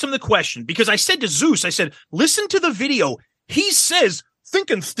you asked him the question, because I said to Zeus, I said, listen to the video. He says,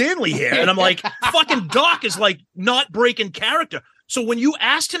 thinking Stanley here, and I'm like, fucking Doc is like not breaking character. So when you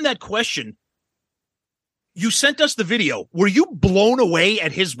asked him that question, you sent us the video. Were you blown away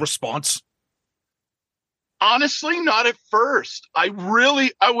at his response? Honestly, not at first. I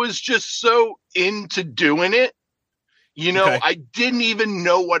was just so into doing it. Okay. I didn't even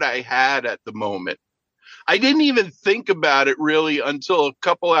know what I had at the moment. I didn't even think about it really until a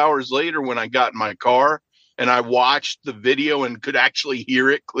couple hours later when I got in my car and I watched the video and could actually hear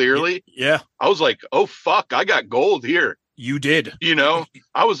it clearly. Yeah. I was like, oh, fuck, I got gold here. You did. You know,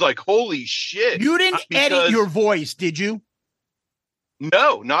 I was like, holy shit. You didn't edit your voice, did you?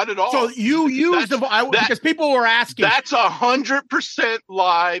 No, not at all. So you used because people were asking. That's 100%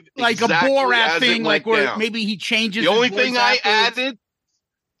 live. Like exactly a Borat thing, like where down. Maybe he changes. The only thing I added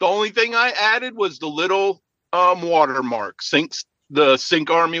was the little watermark, the Sync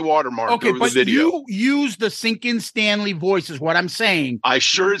Army watermark. Okay, over but the video. You used the Sinkin Stanley voice, is what I'm saying. I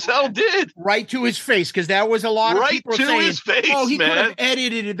sure as hell did. Right to his face, because that was a lot of people saying, right to his face, "Oh, he could have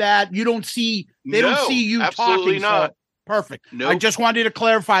edited that." You don't see. They don't see you absolutely talking. Not. So perfect. Nope. I just wanted to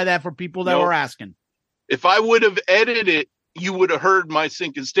clarify that for people that were asking. If I would have edited it, you would have heard my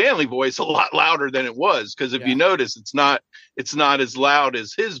Sinkin Stanley voice a lot louder than it was. Because if you notice, it's not as loud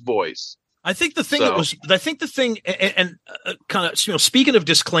as his voice. I think the thing and kind of, speaking of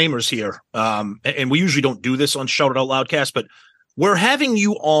disclaimers here, and we usually don't do this on Shout It Out Loudcast, but we're having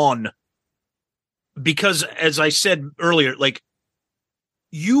you on because, as I said earlier, like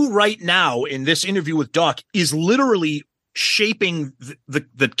you right now in this interview with Doc is literally shaping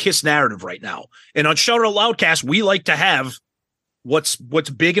the Kiss narrative right now. And on Shout It Out Loudcast, we like to have what's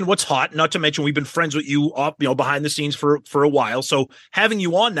big and what's hot. Not to mention we've been friends with you behind the scenes for a while. So having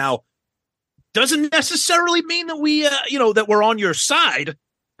you on now doesn't necessarily mean that we that we're on your side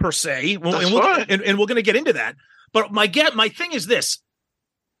per se. And we're going to get into that. But my thing is this.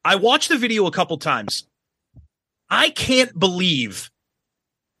 I watched the video a couple times. I can't believe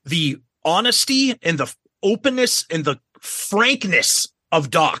the honesty and the openness and the frankness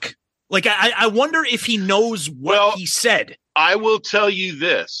of Doc. Like, I wonder if he knows what he said. I will tell you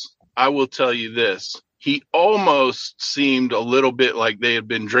this. He almost seemed a little bit like they had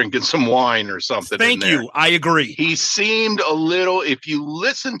been drinking some wine or something. Thank you. I agree. He seemed a little, if you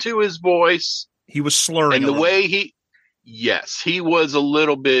listen to his voice, he was slurring. And the way he was a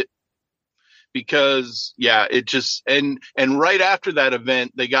little bit, because it just, and right after that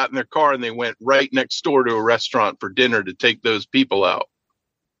event, they got in their car and they went right next door to a restaurant for dinner to take those people out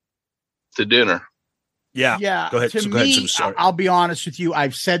to dinner. Yeah. Go ahead. To me, I'll be honest with you.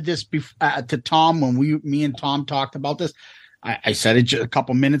 I've said this to Tom when me and Tom talked about this. I said it a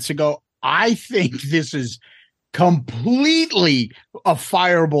couple minutes ago. I think this is completely a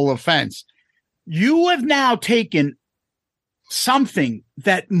fireable offense. You have now taken something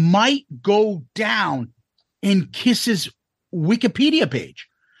that might go down in Kiss's Wikipedia page.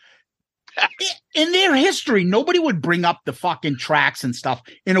 In their history, nobody would bring up the fucking tracks and stuff.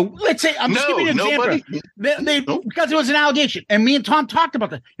 Let's say, I'm just giving you an example. Because it was an allegation. And me and Tom talked about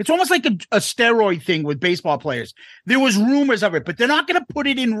that. It's almost like a steroid thing with baseball players. There was rumors of it, but they're not going to put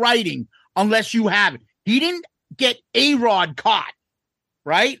it in writing unless you have it. He didn't get A-Rod caught,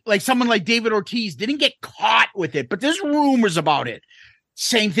 right? Like someone like David Ortiz didn't get caught with it, but there's rumors about it.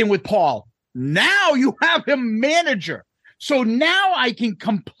 Same thing with Paul. Now you have him manager. So now I can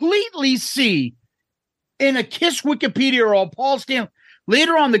completely see in a Kiss Wikipedia or Paul Stanley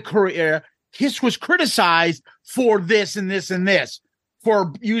later on the career, Kiss was criticized for this and this and this,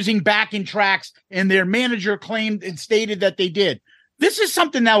 for using backing tracks, and their manager claimed and stated that they did. This is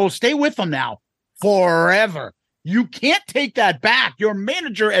something that will stay with them now forever. You can't take that back. Your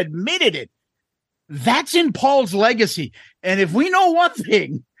manager admitted it. That's in Paul's legacy. And if we know one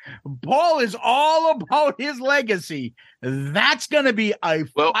thing, Paul is all about his legacy. That's going to be a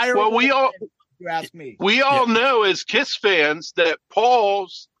fire. Well, you ask me. We all know as Kiss fans that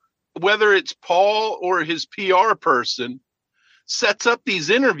whether it's Paul or his PR person, sets up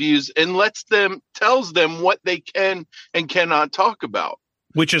these interviews and tells them what they can and cannot talk about.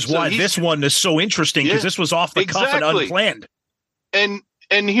 Which is why this one is so interesting, because this was off the cuff and unplanned. And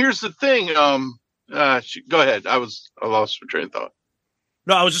here's the thing. Go ahead. I lost my train of thought.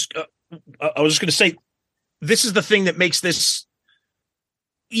 No, I was just going to say, this is the thing that makes this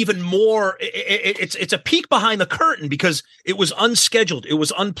even more. It's a peek behind the curtain because it was unscheduled, it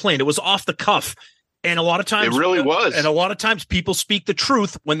was unplanned, it was off the cuff, and a lot of times it really was. And a lot of times people speak the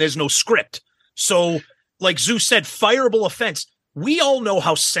truth when there's no script. So, like Zeus said, fireable offense. We all know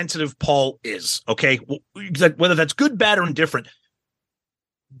how sensitive Paul is. Okay, whether that's good, bad, or indifferent.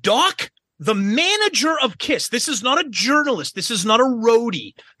 Doc, the manager of Kiss, this is not a journalist. This is not a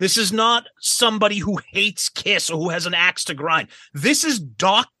roadie. This is not somebody who hates Kiss or who has an axe to grind. This is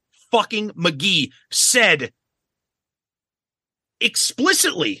Doc fucking McGee said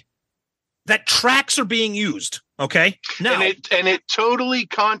explicitly that tracks are being used. Okay. Now, and it totally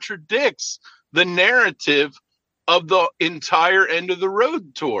contradicts the narrative of the entire End of the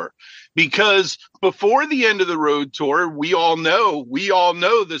Road tour. because before the end of the road tour, we all know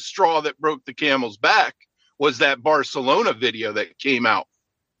the straw that broke the camel's back was that Barcelona video that came out.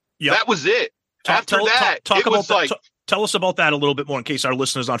 Yep. That was it. Talk about that. Tell us about that a little bit more in case our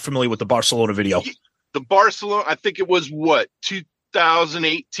listeners aren't familiar with the Barcelona video. The Barcelona, I think it was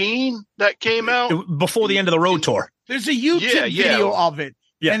 2018 that came out before the end of the road tour. There's a YouTube video of it.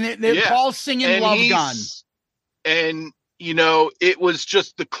 Yeah. And they're Paul singing and Love Gun. And, it was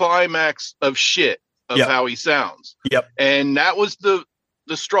just the climax of shit of how he sounds. Yep. And that was the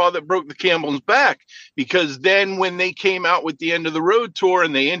straw that broke the camel's back, because then when they came out with the end of the road tour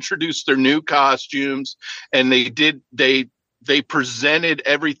and they introduced their new costumes and they presented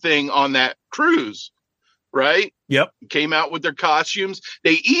everything on that cruise, right? Yep. Came out with their costumes.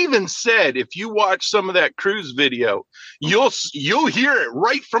 They even said, if you watch some of that cruise video, you'll hear it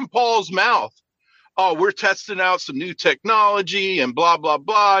right from Paul's mouth. Oh, we're testing out some new technology and blah, blah,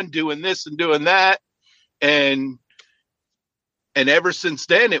 blah, and doing this and doing that. And ever since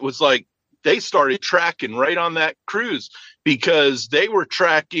then, it was like they started tracking right on that cruise, because they were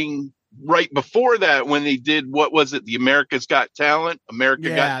tracking right before that when they did, what was it? The America's Got Talent.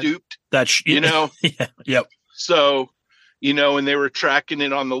 America got duped. Yep. So, and they were tracking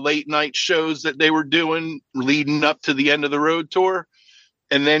it on the late night shows that they were doing leading up to the end of the road tour.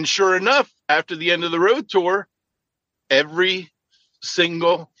 And then sure enough, after the end of the road tour, every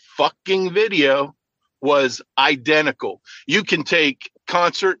single fucking video was identical. You can take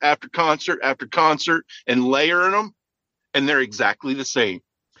concert after concert after concert and layer them, and they're exactly the same.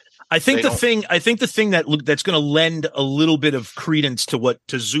 I think the thing that's going to lend a little bit of credence to what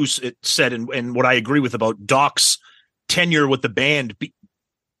Zeus said, and what I agree with about Doc's tenure with the band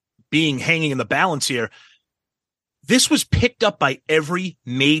being hanging in the balance here. This was picked up by every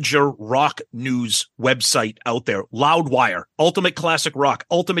major rock news website out there. Loudwire, Ultimate Classic Rock,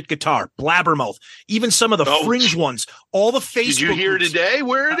 Ultimate Guitar, Blabbermouth, even some of the fringe ones. All the Facebook. Did you hear groups, today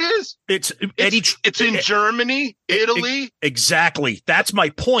where it is? It's in Germany, Italy. Exactly. That's my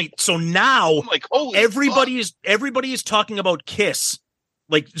point. So now holy everybody is talking about Kiss.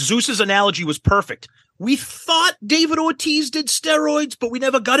 Like Zeus's analogy was perfect. We thought David Ortiz did steroids, but we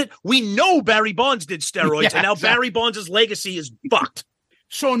never got it. We know Barry Bonds did steroids, and now Barry Bonds' legacy is fucked.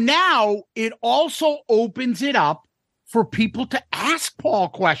 So now it also opens it up for people to ask Paul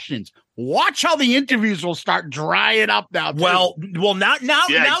questions. Watch how the interviews will start drying up now. Too. Well, now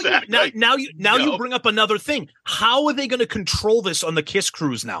you bring up another thing. How are they going to control this on the Kiss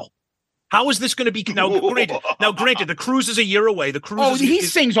cruise now? How is this going to be now? Granted, the cruise is a year away. The cruise. He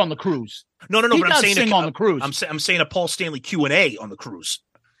sings on the cruise. No. But I'm saying sing on the cruise. I'm saying a Paul Stanley Q&A on the cruise.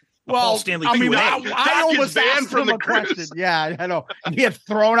 Paul Stanley Q&A. I almost asked him a question. Yeah, I know. He get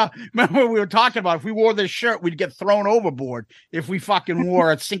thrown up. Remember we were talking about if we wore this shirt, we'd get thrown overboard if we fucking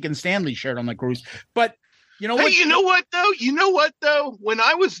wore a sinking Stanley shirt on the cruise. But you know what? Hey, you know what though? When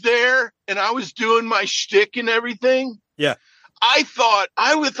I was there and I was doing my shtick and everything. Yeah. I thought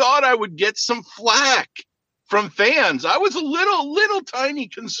I would get some flack from fans. I was a little tiny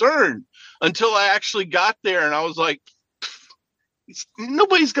concerned until I actually got there, and I was like,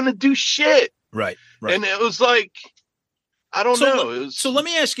 nobody's going to do shit. Right. And it was like, I don't know. So let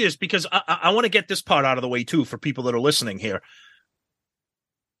me ask you this, because I want to get this part out of the way too for people that are listening here.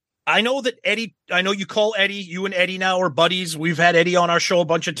 I know that Eddie, I know you call Eddie, you and Eddie now are buddies. We've had Eddie on our show a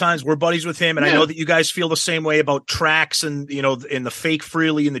bunch of times. We're buddies with him. And I know that you guys feel the same way about tracks and, and the fake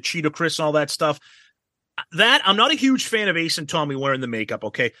Freely and the Cheetah Chris and all that stuff. That I'm not a huge fan of Ace and Tommy wearing the makeup.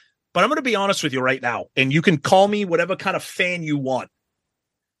 Okay. But I'm going to be honest with you right now. And you can call me whatever kind of fan you want.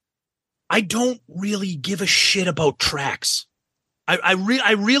 I don't really give a shit about tracks. I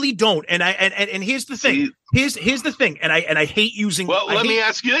really don't. And here's the thing. Here's the thing. And I hate using. Well, let me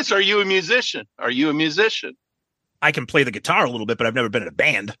ask you this: are you a musician? I can play the guitar a little bit, but I've never been in a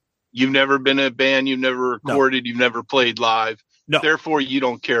band. You've never been in a band. You've never recorded. No. You've never played live. No. Therefore, you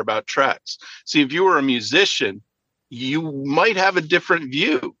don't care about tracks. See, if you were a musician, you might have a different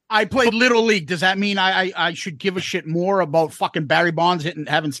view. I played Little League. Does that mean I should give a shit more about fucking Barry Bonds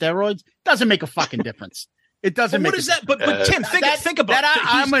having steroids? Doesn't make a fucking difference. It doesn't make. What is that? But Tim, think about that.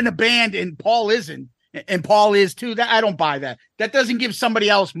 I'm in a band and Paul isn't, and Paul is too. That I don't buy that. That doesn't give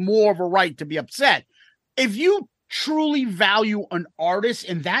somebody else more of a right to be upset. If you truly value an artist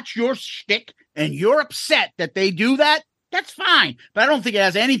and that's your shtick, and you're upset that they do that, that's fine. But I don't think it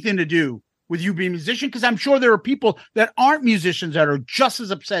has anything to do with you being a musician, because I'm sure there are people that aren't musicians that are just as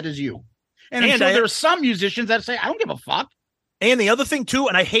upset as you, and I'm sure there are some musicians that say, "I don't give a fuck." And the other thing too,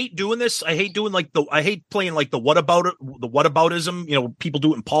 and I hate doing this. I hate playing like the whataboutism. People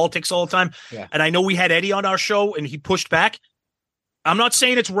do it in politics all the time. Yeah. And I know we had Eddie on our show and he pushed back. I'm not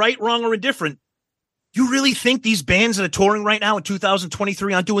saying it's right, wrong, or indifferent. You really think these bands that are touring right now in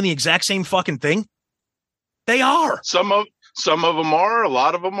 2023 aren't doing the exact same fucking thing? They are. Some of them are. A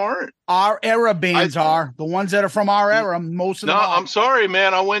lot of them aren't. Our era bands are the ones that are from our era. Most of them. No, I'm sorry,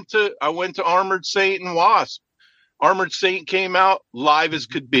 man. I went to Armored Saint and Wasp. Armored Saint came out live as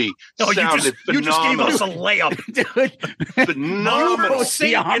could be. No, sounded you just gave us a layup. Phenomenal.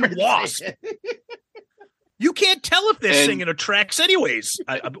 Saint and Wasp. You can't tell if they're singing or tracks anyways.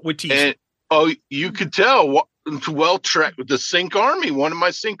 With teasing. You could tell. Well, track with the Sync Army. One of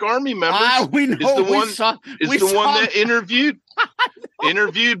my Sync Army members we know, is the one that interviewed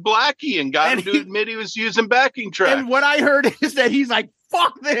Blackie and got him to admit he was using backing tracks. And what I heard is that he's like,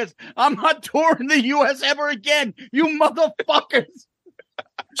 "Fuck this! I'm not touring the U.S. ever again, you motherfuckers."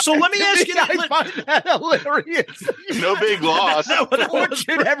 So let me ask you that. I find that hilarious. No big loss.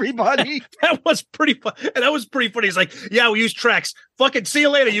 Tortured everybody. That was pretty fun. And that was pretty funny. He's like, yeah, we use tracks. Fucking see you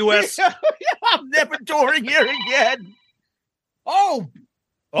later, U.S. I'm never touring here again. Paul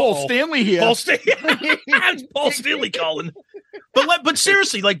Stanley here. Paul Stanley calling. But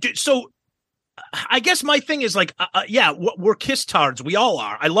seriously, like, so I guess my thing is like, we're Kiss tards. We all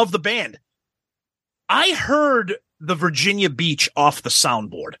are. I love the band. I heard the Virginia Beach off the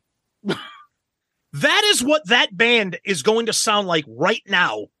soundboard. That is what that band is going to sound like right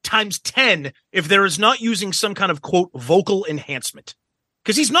now, times 10, if there is not using some kind of, quote, vocal enhancement.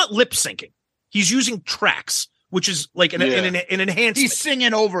 Because he's not lip syncing. He's using tracks, which is like an enhancement. He's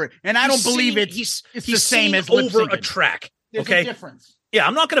singing over it. And I don't believe it's the same as lip over syncing. A track. There's okay? a difference. Yeah,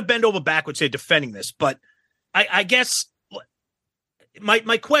 I'm not going to bend over backwards here defending this, but I guess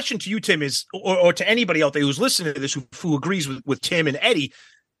my question to you, Tim, is, or to anybody out there who's listening to this who agrees with Tim and Eddie,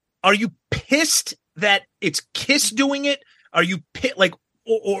 are you pissed that it's Kiss doing it? Are you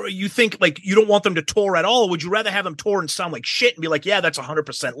or you think like you don't want them to tour at all? Or would you rather have them tour and sound like shit and be like, yeah, that's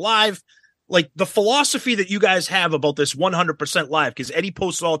 100% live? Like the philosophy that you guys have about this 100% live, because Eddie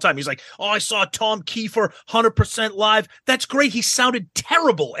posts it all the time. He's like, oh, I saw Tom Kiefer 100% live. That's great. He sounded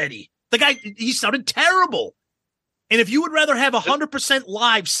terrible, Eddie. The guy, he sounded terrible. And if you would rather have 100%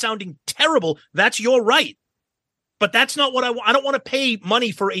 live sounding terrible, that's your right. But that's not what I want. I don't want to pay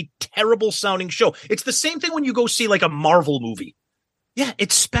money for a terrible sounding show. It's the same thing when you go see like a Marvel movie. Yeah,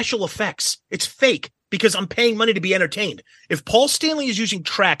 it's special effects. It's fake because I'm paying money to be entertained. If Paul Stanley is using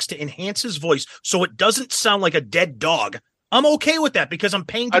tracks to enhance his voice so it doesn't sound like a dead dog, I'm okay with that because I'm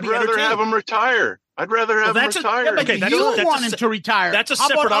paying to be entertained. I'd rather have him retire. I'd rather have him retire. You want him to retire. That's a How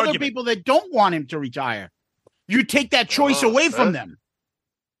separate about argument. other people that don't want him to retire? You take that choice away from them,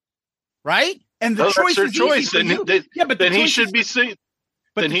 right? And the choice is easy for you. But then he should be singing.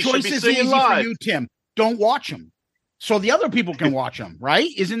 But the choice is easy for you, Tim. Don't watch him, so the other people can watch him, right?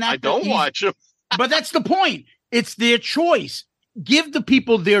 Isn't that? I don't watch him. But that's the point. It's their choice. Give the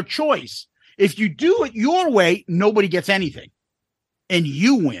people their choice. If you do it your way, nobody gets anything, and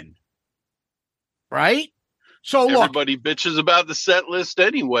you win, right? So everybody bitches about the set list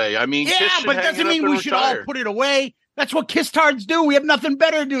anyway. I mean, yeah, but it doesn't mean we should all put it away. That's what Kiss tards do. We have nothing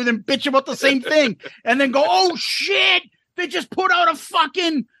better to do than bitch about the same thing and then go, oh shit, they just put out a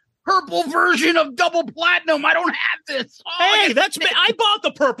fucking purple version of Double Platinum. I don't have this. Oh, hey, that's me. I bought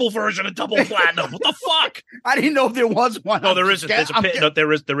the purple version of Double Platinum. What the fuck? I didn't know if there was one. No, there isn't.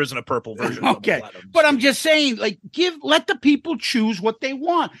 There isn't a purple version. Okay, of Double Platinum. But I'm just saying, like, let the people choose what they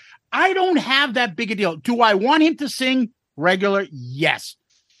want. I don't have that big a deal. Do I want him to sing regular? Yes.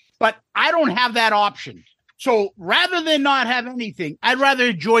 But I don't have that option. So rather than not have anything, I'd rather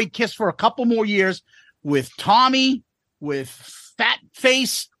enjoy Kiss for a couple more years with Tommy, with Fat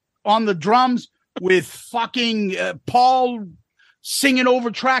Face on the drums, with fucking Paul singing over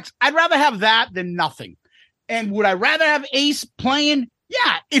tracks. I'd rather have that than nothing. And would I rather have Ace playing?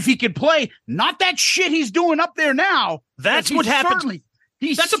 Yeah, if he could play. Not that shit he's doing up there now. That's what happens.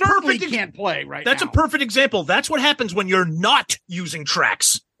 That's can't play right That's now. a perfect example. That's what happens when you're not using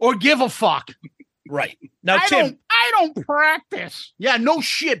tracks. Or give a fuck. Right. Now, Tim. I don't practice. Yeah, no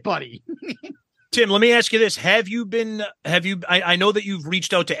shit, buddy. Tim, let me ask you this. I know that you've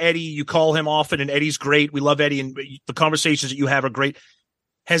reached out to Eddie. You call him often, and Eddie's great. We love Eddie, and the conversations that you have are great.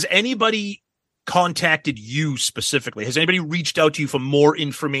 Has anybody contacted you specifically? Has anybody reached out to you for more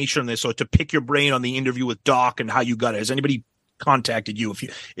information on this or to pick your brain on the interview with Doc and how you got it? Has anybody contacted you? If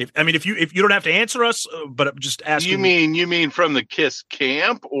you don't have to answer us, but I'm just asking. You mean from the Kiss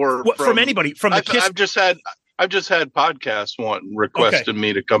camp or from anybody from the Kiss? I've just had podcasts requested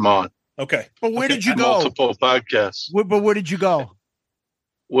me to come on. Okay, but where did you go? Multiple podcasts. But where did you go?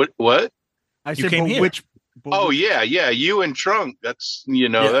 What? I said, which? Oh yeah, you and Trunk. That's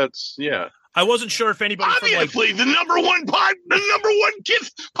that's. I wasn't sure if anybody from obviously the number one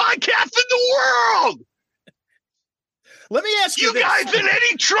Kiss podcast in the world. Let me ask you this. guys in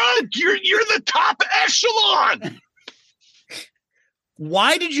Eddie Trunk, you're the top echelon.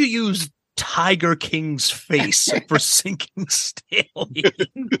 Why did you use Tiger King's face for Sinking Stanley?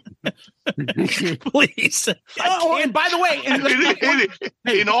 Please. Oh, and by the way,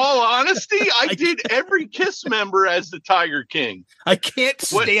 in all honesty, I did every Kiss member as the Tiger King. I can't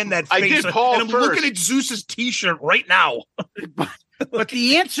stand that face. I did Paul and I'm first. looking at Zeus's t-shirt right now. but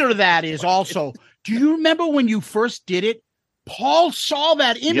the answer to that is also, do you remember when you first did it? Paul saw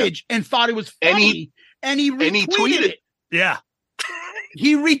that image and thought it was funny, and he retweeted it. Yeah.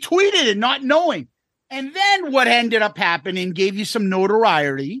 He retweeted it, not knowing. And then what ended up happening, gave you some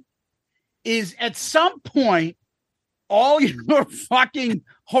notoriety, is at some point, all your fucking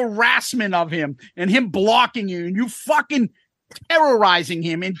harassment of him and him blocking you and you fucking terrorizing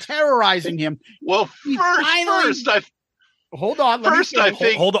him. Well, first, hold on.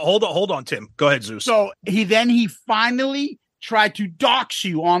 Hold on, Tim. Go ahead, Zeus. So he finally tried to dox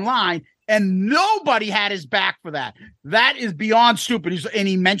you online, and nobody had his back for that. That is beyond stupid. And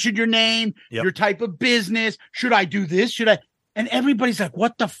he mentioned your name, your type of business. Should I do this? Should I? And everybody's like,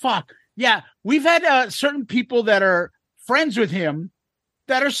 what the fuck? Yeah, we've had certain people that are friends with him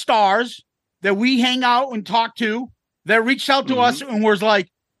that are stars that we hang out and talk to that reached out to us and was like,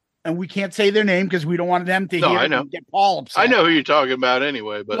 and we can't say their name because we don't want them to hear I know. and get Paul upset. I know who you're talking about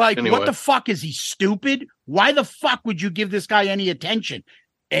anyway, but anyway. What the fuck? Is he stupid? Why the fuck would you give this guy any attention?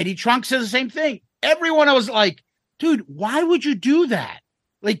 Eddie Trunk says the same thing. Everyone was like, dude, why would you do that?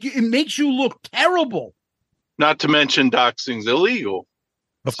 Like, it makes you look terrible. Not to mention doxing's illegal.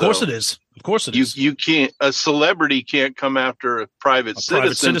 Of course it is. Of course it is. You can't, a celebrity can't come after a private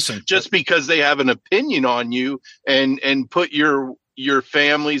citizen just because they have an opinion on you and put your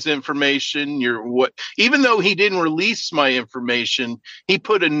family's information, even though he didn't release my information, he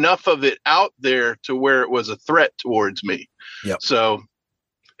put enough of it out there to where it was a threat towards me. Yep. So,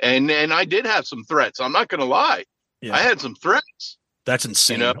 and I did have some threats. I'm not going to lie. Yeah. I had some threats. That's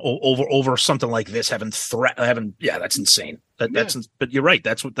insane. Over something like this, that's insane. But you're right.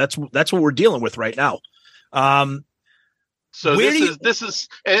 That's what we're dealing with right now. So this is,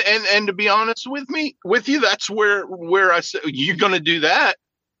 and to be honest with you, that's where I said, you're going to do that.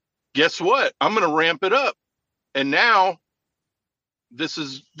 Guess what? I'm going to ramp it up. And now this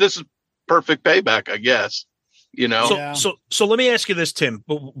is perfect payback, I guess. You know? So let me ask you this, Tim,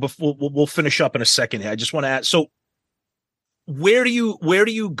 before we'll finish up in a second here. I just want to ask, so where do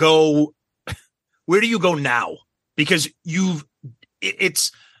you go? Where do you go now? Because you've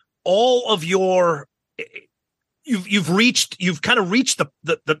kind of reached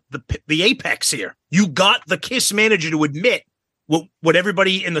the apex here. You got the Kiss manager to admit what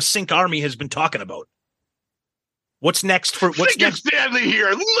everybody in the Sync Army has been talking about. What's next Stanley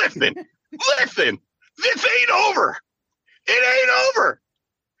here. Listen. This ain't over. It ain't over.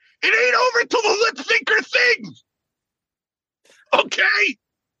 It ain't over till the lip syncer sings. Okay?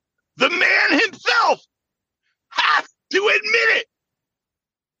 The man himself has to admit it.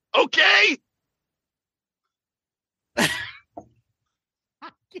 Okay?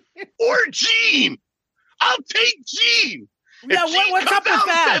 Or Gene. I'll take Gene. Yeah, what's up with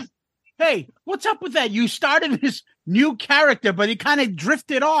that? Hey, what's up with that? You started this new character, but he kind of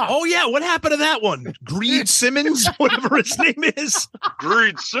drifted off. Oh, yeah. What happened to that one? Greed Simmons, whatever his name is.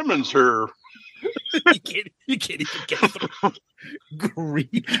 Greed Simmons here. You can't even get through.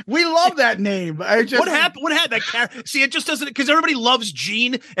 Greed. We love that name. What happened? That character? See, it just doesn't, because everybody loves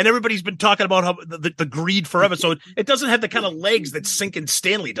Gene and everybody's been talking about how the greed forever. So it doesn't have the kind of legs that Sinkin'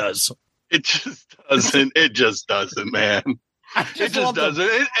 Stanley does. It just doesn't. It just doesn't, man. It just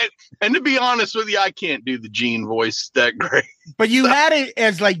doesn't. And to be honest with you, I can't do the Gene voice that great. But you had it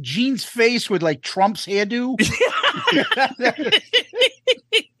as like Gene's face with like Trump's hairdo.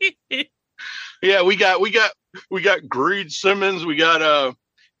 Yeah, we got Greed Simmons. We got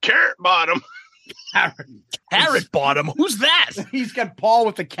Carrot Bottom. Carrot Bottom. Who's that? He's got Paul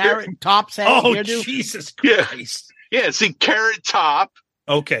with the carrot top hat. Oh, hairdo. Jesus Christ! Yeah. See, Carrot Top.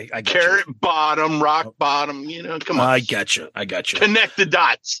 Okay, I got Carrot Bottom, Rock Bottom. Come on. I got you. Connect the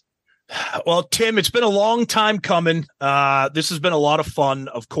dots. Well, Tim, it's been a long time coming. This has been a lot of fun.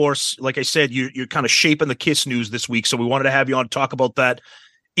 Of course, like I said, you're kind of shaping the Kiss news this week, so we wanted to have you on to talk about that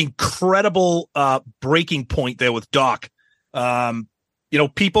incredible breaking point there with Doc.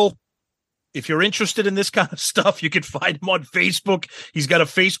 People, if you're interested in this kind of stuff, you can find him on Facebook. He's got a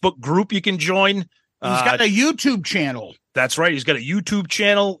Facebook group you can join. He's got a YouTube channel. That's right. He's got a YouTube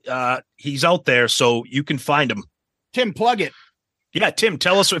channel. He's out there, so you can find him. Tim, plug it. Yeah, Tim,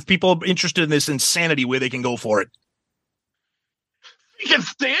 tell us if people are interested in this insanity where they can go for it. Thinking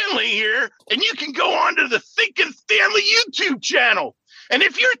Stanley here, and you can go on to the Thinking Stanley YouTube channel. And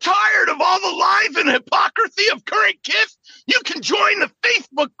if you're tired of all the lies and hypocrisy of current KISS, you can join the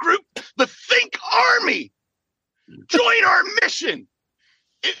Facebook group, the Think Army. Join our mission.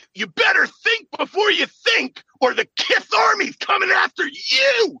 You better think before you think, or the KISS Army's coming after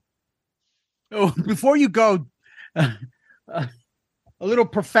you. Oh, before you go, a little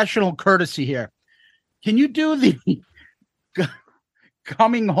professional courtesy here. Can you do the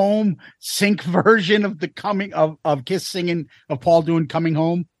Coming Home sync version of the of KISS singing of Paul doing Coming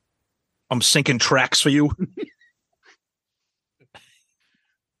Home? I'm syncing tracks for you.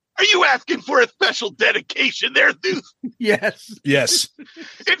 Are you asking for a special dedication there, Zeus? Yes. Yes.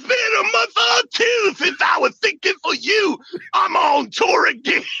 It's been a month or two since I was thinking for you. I'm on tour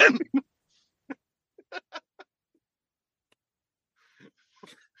again.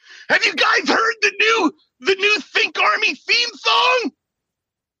 Have you guys heard the new Think Army theme song?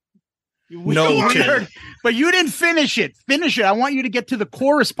 No, Tim. But you didn't finish it. Finish it. I want you to get to the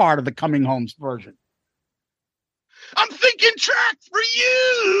chorus part of the Coming Home version. I'm thinking tracks for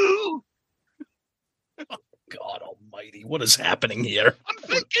you. Oh, God almighty. What is happening here? I'm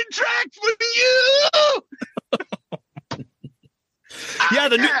thinking tracks for you.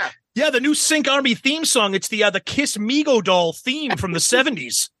 The new Sync Army theme song. It's the Kiss Mego doll theme from the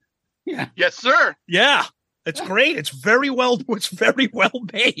 70s. Yeah. Yes, sir. Yeah. It's great. It's very well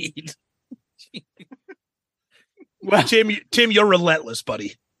made. Well, Tim, you're relentless,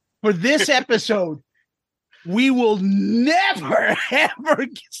 buddy. For this episode, we will never, ever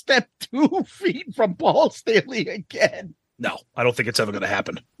step 2 feet from Paul Stanley again. No, I don't think it's ever going to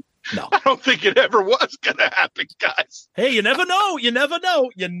happen. No. I don't think it ever was going to happen, guys. Hey, you never know. You never know.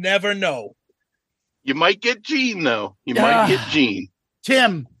 You never know. You might get Gene, though. You might get Gene.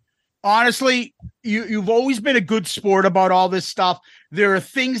 Tim, honestly, you've always been a good sport about all this stuff. There are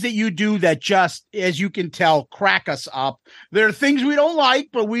things that you do that just, as you can tell, crack us up. There are things we don't like,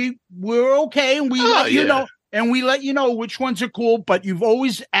 but we're okay, and we let you know, and we let you know which ones are cool. But you've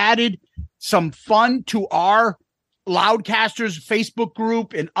always added some fun to our Loudcasters Facebook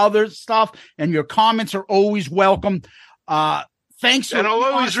group and other stuff, and your comments are always welcome. Thanks, and I'll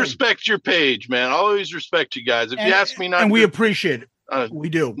always respect your page, man. I'll always respect you guys. If you ask me not, and we appreciate it. We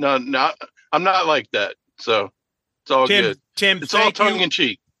do. No, I'm not like that. So it's all good. Tim, it's all tongue in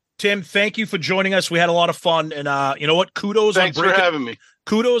cheek. Tim, thank you for joining us. We had a lot of fun, and you know what? Thanks for having me.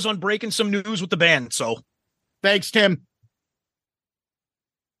 Kudos on breaking some news with the band. So, thanks, Tim.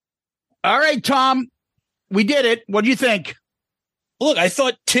 All right, Tom, we did it. What do you think? Look, I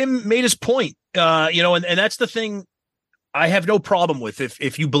thought Tim made his point. And that's the thing. I have no problem with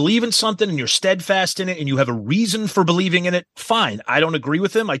if you believe in something and you're steadfast in it and you have a reason for believing in it, fine. I don't agree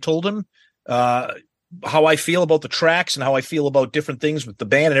with him. I told him how I feel about the tracks and how I feel about different things with the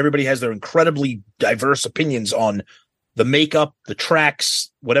band, and everybody has their incredibly diverse opinions on the makeup, the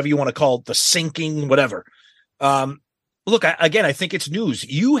tracks, whatever you want to call it, the syncing, whatever. Look, I think it's news.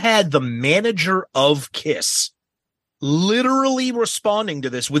 You had the manager of KISS literally responding to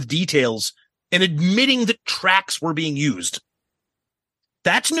this with details and admitting that tracks were being used.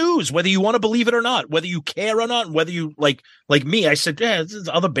 That's news, whether you want to believe it or not, whether you care or not, and whether you like me. I said,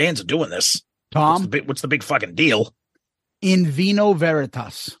 other bands are doing this. Tom, what's the big fucking deal? In vino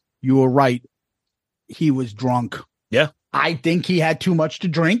veritas, you were right. He was drunk. Yeah. I think he had too much to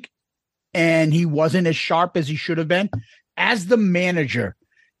drink, and he wasn't as sharp as he should have been. As the manager,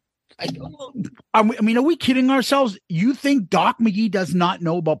 I mean, are we kidding ourselves? You think Doc McGee does not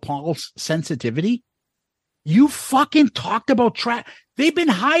know about Paul's sensitivity? You fucking talked about track. They've been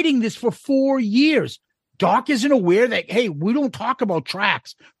hiding this for 4 years. Doc isn't aware that, hey, we don't talk about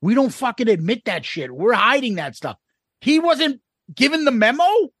tracks. We don't fucking admit that shit. We're hiding that stuff. He wasn't given the memo?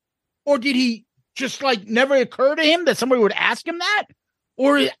 Or did he just never occur to him that somebody would ask him that?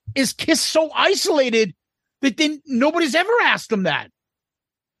 Or is KISS so isolated that then nobody's ever asked him that?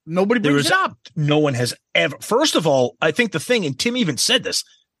 Nobody brings it up. No one has ever. First of all, I think the thing, and Tim even said this,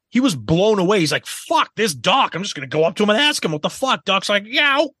 he was blown away. He's like, fuck this Doc. I'm just going to go up to him and ask him what the fuck. Doc's like,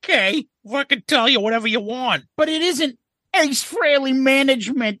 yeah, okay. I can tell you whatever you want. But it isn't Ace Frehley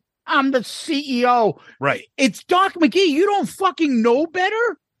management. I'm the CEO. Right. It's Doc McGee. You don't fucking know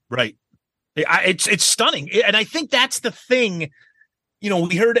better. Right. It's stunning. And I think that's the thing.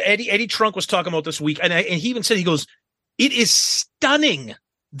 We heard Eddie Trunk was talking about this week, and he even said, he goes, it is stunning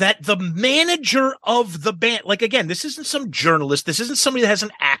that the manager of the band, again, this isn't some journalist. This isn't somebody that has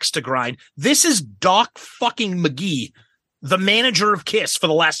an axe to grind. This is Doc fucking McGee, the manager of KISS for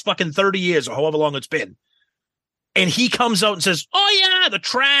the last fucking 30 years or however long it's been. And he comes out and says, "Oh yeah, the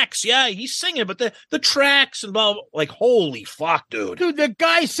tracks. Yeah, he's singing, but the tracks and blah, blah." Like, holy fuck, dude. Dude, the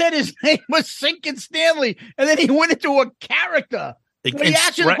guy said his name was Sinkin' Stanley, and then he went into a character. When he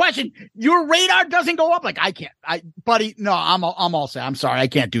asked you the question, your radar doesn't go up. Like, I can't, buddy. No, I'm all set. I'm sorry, I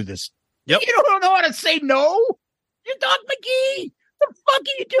can't do this. Yep. You don't know how to say no. You're Doc McGee. What the fuck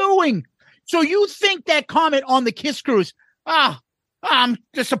are you doing? So you think that comment on the Kiss Cruise? I'm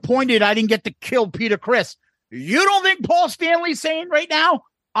disappointed I didn't get to kill Peter Criss. You don't think Paul Stanley's saying right now,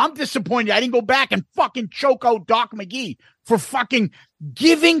 I'm disappointed I didn't go back and fucking choke out Doc McGee for fucking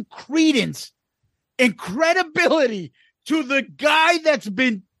giving credence and credibility to the guy that's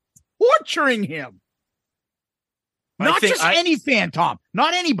been torturing him? Not just any fan, Tom.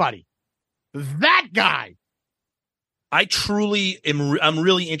 Not anybody. That guy. I truly am. I'm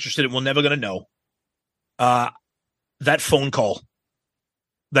really interested, and we're never going to know. That phone call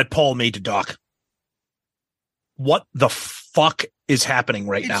that Paul made to Doc. What the fuck is happening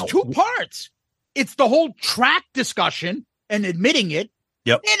right now? It's two parts. It's the whole track discussion and admitting it.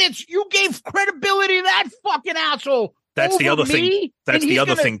 Yep. And it's you gave credibility to that fucking asshole. That's the other thing. That's the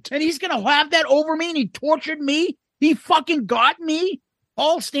other thing. And he's going to have that over me, and he tortured me. He fucking got me.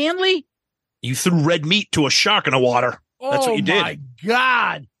 Paul Stanley. You threw red meat to a shark in the water. That's what you did. Oh my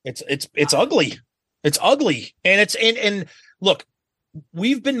God. It's ugly. It's ugly. And look,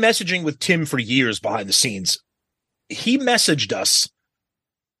 we've been messaging with Tim for years behind the scenes. He messaged us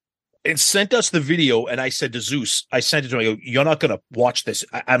and sent us the video, and I said to Zeus, I sent it to him, I go, "You're not going to watch this.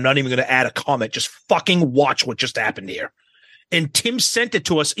 I'm not even going to add a comment. Just fucking watch what just happened here." And Tim sent it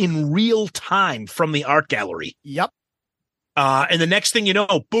to us in real time from the art gallery. Yep. And the next thing you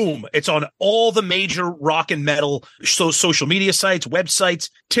know, boom, it's on all the major rock and metal social media sites, websites.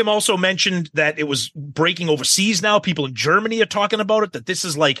 Tim also mentioned that it was breaking overseas now. People in Germany are talking about it, that this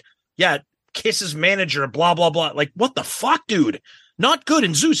is like, yeah, Kiss's manager, blah, blah, blah. Like, what the fuck, dude? Not good.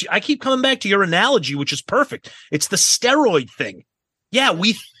 And Zeus, I keep coming back to your analogy, which is perfect. It's the steroid thing. Yeah,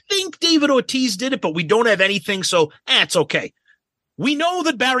 we think David Ortiz did it, but we don't have anything, so it's okay. We know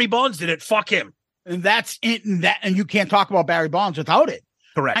that Barry Bonds did it. Fuck him. And that's it. And you can't talk about Barry Bonds without it.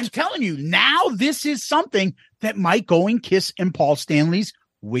 Correct. I'm telling you, now this is something that might go in Kiss and Paul Stanley's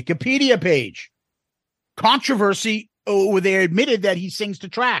Wikipedia page. Controversy where they admitted that he sings to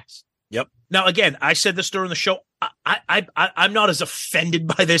tracks. Yep. Now, again, I said this during the show. I'm not as offended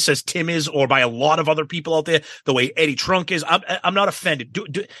by this as Tim is, or by a lot of other people out there, the way Eddie Trunk is. I'm not offended.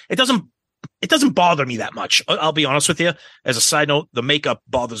 It doesn't bother me that much. I'll be honest with you. As a side note, the makeup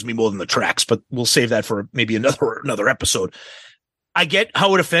bothers me more than the tracks, but we'll save that for maybe another episode. I get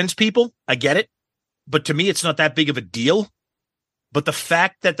how it offends people. I get it. But to me, it's not that big of a deal. But the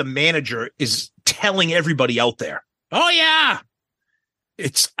fact that the manager is telling everybody out there, oh yeah,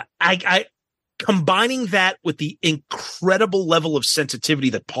 I combining that with the incredible level of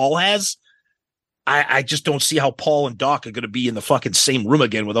sensitivity that Paul has, I just don't see how Paul and Doc are going to be in the fucking same room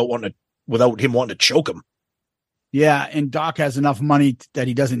again without him wanting to choke him. Yeah, and Doc has enough money that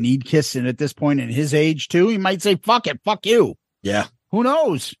he doesn't need kissing at this point in his age, too. He might say, fuck it, fuck you. Yeah. Who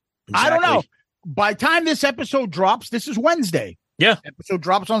knows? Exactly. I don't know. By the time this episode drops, this is Wednesday. Yeah. Episode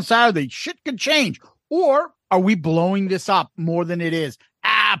drops on Saturday. Shit could change. Or are we blowing this up more than it is?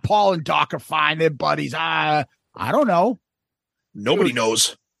 Paul and Doc are fine. They're buddies. I don't know. Nobody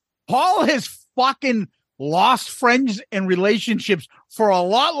knows. Paul has fucking lost friends and relationships for a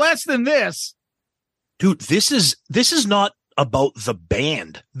lot less than this. Dude, this is not about the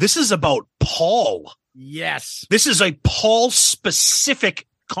band. This is about Paul. Yes. This is a Paul specific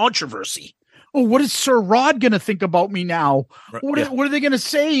controversy. Oh, what is Sir Rod going to think about me now? Right, What are they going to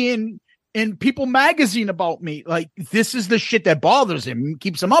say in People Magazine about me? Like, this is the shit that bothers him,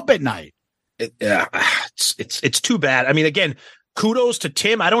 keeps him up at night. It's too bad. I mean, again, kudos to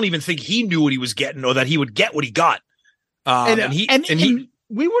Tim. I don't even think he knew what he was getting, or that he would get what he got. And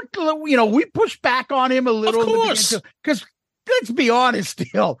we were, we pushed back on him a little. Of course. Because let's be honest,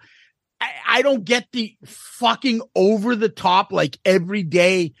 still, I don't get the fucking over the top, like every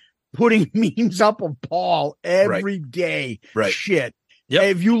day putting memes up of Paul every day. Right. Shit. Yep.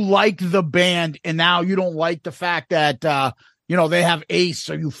 If you like the band and now you don't like the fact that, they have Ace,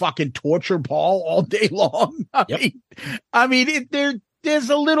 so you fucking torture Paul all day long. I mean, there's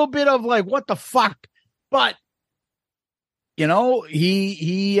a little bit of like, what the fuck? But,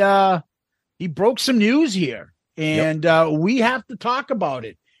 he broke some news here, and we have to talk about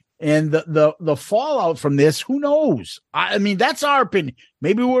it. And the fallout from this, who knows? I mean, that's our opinion.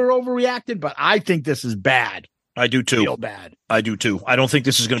 Maybe we're overreacting, but I think this is bad. I do too. Real bad. I do too. I don't think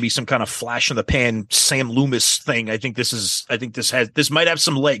this is going to be some kind of flash in the pan Sam Loomis thing. I think this might have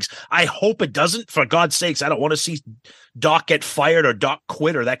some legs. I hope it doesn't, for God's sakes. I don't want to see Doc get fired or Doc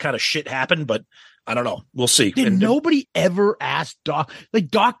quit or that kind of shit happen, but I don't know. We'll see. Did nobody ever ask Doc? Like,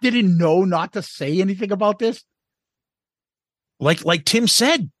 Doc didn't know not to say anything about this? Like Tim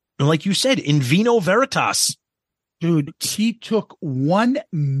said, and like you said, in vino veritas. Dude, he took 1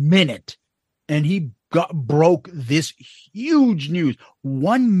 minute and he broke this huge news.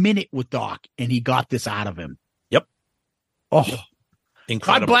 1 minute with Doc, and he got this out of him. Yep. Oh,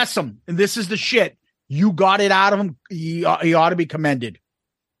 incredible. God bless him. And this is the shit. You got it out of him. He ought to be commended.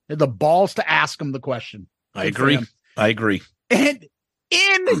 Had the balls to ask him the question. I agree. And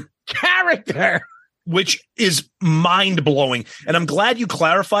in character. Which is mind-blowing. And I'm glad you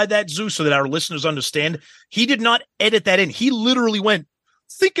clarified that, Zeus, so that our listeners understand. He did not edit that in. He literally went,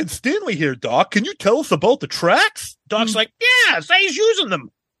 "Thinking Stanley here, Doc. Can you tell us about the tracks?" Doc's like, "Yeah, say he's using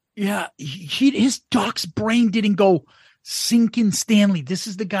them." Yeah, his Doc's brain didn't go, "Sinking Stanley. This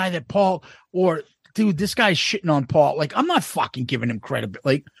is the guy that Paul," or, "Dude, this guy's shitting on Paul." Like, I'm not fucking giving him credit.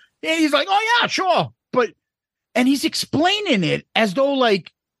 Like, yeah, he's like, "Oh, yeah, sure." And he's explaining it as though,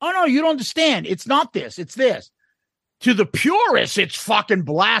 like, "Oh, no, you don't understand. It's not this. It's this." To the purists, it's fucking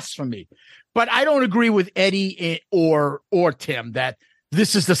blasphemy. But I don't agree with Eddie or Tim that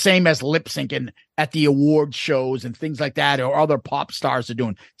this is the same as lip syncing at the award shows and things like that, or other pop stars are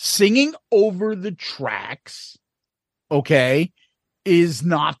doing. Singing over the tracks, okay, is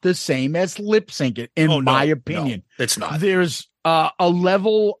not the same as lip syncing, in my opinion. No, it's not. There's a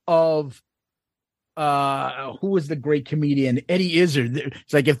level of who is the great comedian? Eddie Izzard.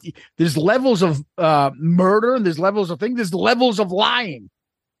 It's like, if there's levels of murder and there's levels of things, there's levels of lying.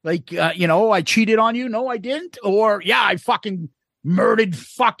 Like, I cheated on you. No, I didn't. Or, yeah, I fucking murdered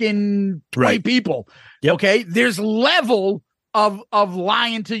fucking 20 people. Yep. Okay. There's level of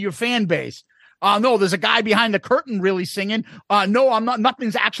lying to your fan base. No, there's a guy behind the curtain really singing. No, I'm not.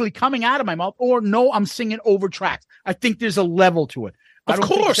 Nothing's actually coming out of my mouth. Or no, I'm singing over tracks. I think there's a level to it. Of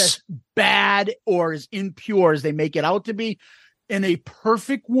course. Think that's bad or as impure as they make it out to be. In a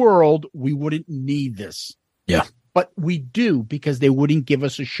perfect world, we wouldn't need this. Yeah. But we do, because they wouldn't give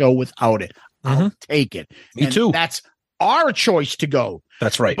us a show without it. I'll take it. Me too. That's our choice to go.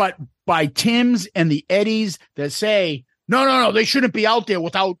 That's right. But by Tim's and the Eddies that say, no, they shouldn't be out there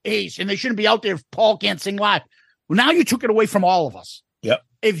without Ace, and they shouldn't be out there if Paul can't sing live. Well, now you took it away from all of us. Yep.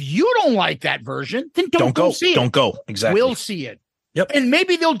 If you don't like that version, then don't go see it. Don't go. Exactly. We'll see it. Yep. And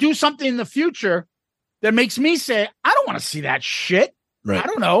maybe they'll do something in the future that makes me say, I don't want to see that shit. Right. I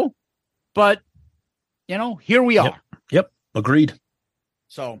don't know. But, here we are. Yep. Agreed.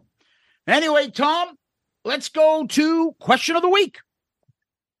 So, anyway, Tom, let's go to question of the week.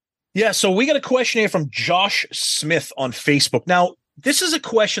 Yeah, so we got a question here from Josh Smith on Facebook. Now, this is a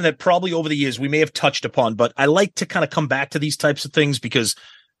question that probably over the years we may have touched upon, but I like to kind of come back to these types of things because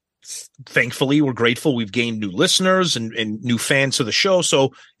thankfully we're grateful we've gained new listeners and new fans to the show.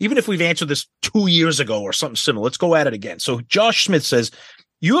 So even if we've answered this 2 years ago or something similar, let's go at it again. So Josh Smith says,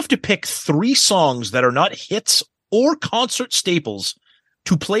 you have to pick 3 songs that are not hits or concert staples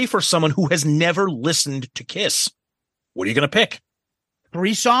to play for someone who has never listened to Kiss. What are you going to pick?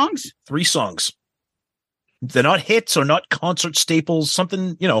 3 songs? 3 songs. They're not hits or not concert staples,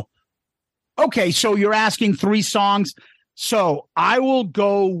 something, Okay, so you're asking 3 songs. So I will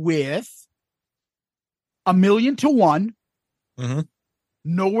go with A Million to One,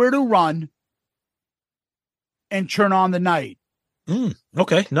 Nowhere to Run, and Turn on the Night.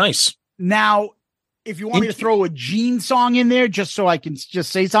 Okay, nice. Now, if you want me to throw a Gene song in there, just so I can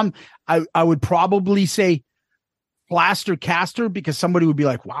just say something, I would probably say Plaster Caster, because somebody would be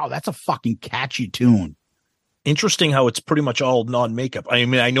like, wow, that's a fucking catchy tune. Interesting how it's pretty much all non-makeup. I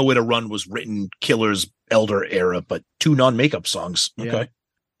mean, I know Where to Run was written Killer's Elder era, but 2 non-makeup songs. Okay.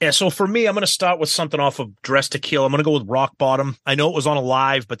 Yeah, so for me, I'm going to start with something off of Dress to Kill. I'm going to go with Rock Bottom. I know it was on a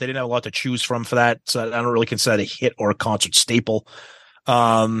live, but they didn't have a lot to choose from for that, so I don't really consider it a hit or a concert staple.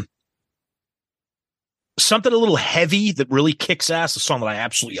 Something a little heavy that really kicks ass, a song that I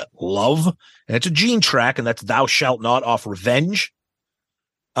absolutely love, and it's a Gene track, and that's Thou Shalt Not off Revenge.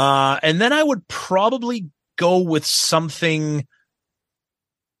 And then I would probably go with something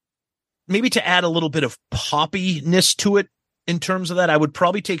maybe to add a little bit of poppiness to it. In terms of that, I would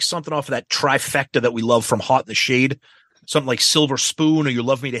probably take something off of that trifecta that we love from Hot in the Shade, something like Silver Spoon or You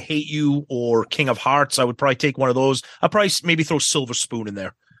Love Me to Hate You or King of Hearts. I would probably take one of those. I'll probably maybe throw Silver Spoon in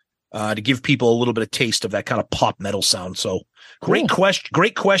there to give people a little bit of taste of that kind of pop metal sound. So cool.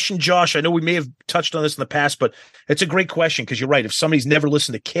 Great question, Josh. I know we may have touched on this in the past, but it's a great question because you're right. If somebody's never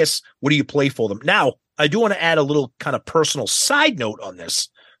listened to Kiss, what do you play for them? Now, I do want to add a little kind of personal side note on this.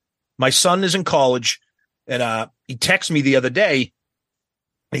 My son is in college, and he texted me the other day.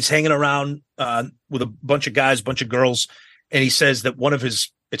 He's hanging around with a bunch of guys, bunch of girls, and he says that one of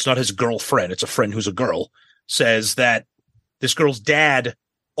his, it's not his girlfriend, it's a friend who's a girl, says that this girl's dad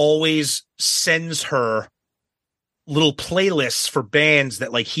always sends her little playlists for bands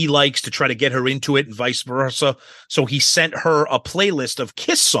that like he likes to try to get her into it and vice versa. So he sent her a playlist of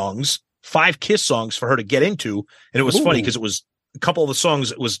Kiss songs, 5 Kiss songs for her to get into. And it was funny because it was a couple of the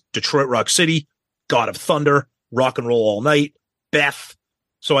songs. It was Detroit Rock City, God of Thunder, Rock and Roll All Night, Beth.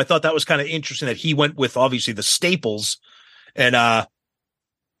 So I thought that was kind of interesting that he went with obviously the staples, and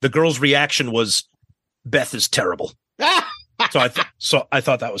the girl's reaction was Beth is terrible. So I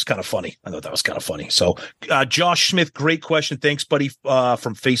thought that was kind of funny. So Josh Smith, great question. Thanks, buddy,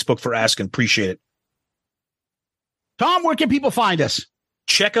 from Facebook for asking. Appreciate it. Tom, where can people find us?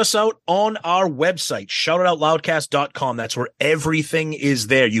 Check us out on our website, shoutitoutloudcast.com. That's where everything is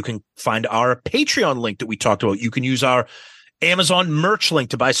there. You can find our Patreon link that we talked about. You can use our Amazon merch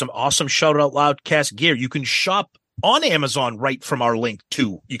link to buy some awesome Shout It Out Loudcast gear. You can shop on Amazon right from our link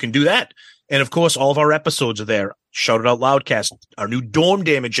too. You can do that. And of course, all of our episodes are there. Shout It Out Loudcast, our new Dorm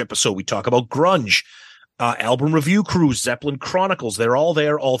Damage episode. We talk about grunge, album review cruise, Zeppelin Chronicles. They're all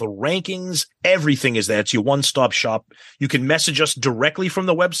there. All the rankings, everything is there. It's your one-stop shop. You can message us directly from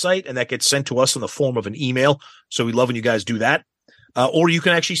the website, and that gets sent to us in the form of an email. So we love when you guys do that. Or you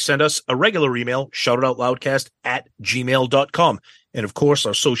can actually send us a regular email, shoutitoutloudcast@gmail.com. And of course,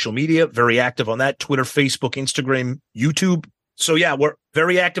 our social media, very active on that, Twitter, Facebook, Instagram, YouTube. So yeah, we're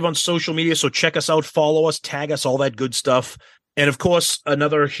very active on social media. So check us out, follow us, tag us, all that good stuff. And of course,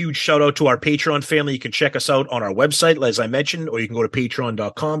 another huge shout out to our Patreon family. You can check us out on our website, as I mentioned, or you can go to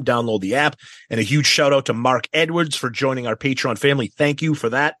patreon.com, download the app. And a huge shout out to Mark Edwards for joining our Patreon family. Thank you for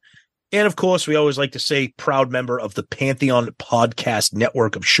that. And of course, we always like to say proud member of the Pantheon Podcast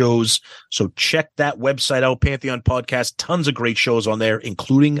network of shows. So check that website out, Pantheon Podcast. Tons of great shows on there,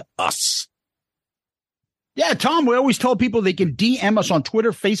 including us. Yeah, Tom, we always tell people they can DM us on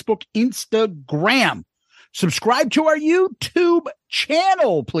Twitter, Facebook, Instagram. Subscribe to our YouTube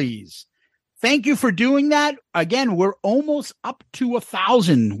channel, please. Thank you for doing that. Again, we're almost up to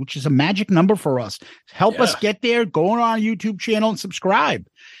 1,000, which is a magic number for us. Help us get there. Go on our YouTube channel and subscribe.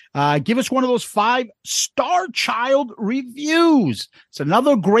 Give us one of those 5-star child reviews. It's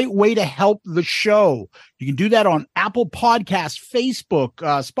another great way to help the show. You can do that on Apple Podcasts, Facebook,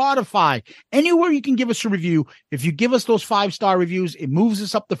 Spotify, anywhere you can give us a review. If you give us those 5-star reviews, it moves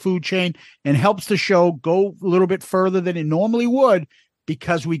us up the food chain and helps the show go a little bit further than it normally would,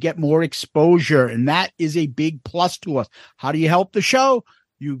 because we get more exposure, and that is a big plus to us. How do you help the show?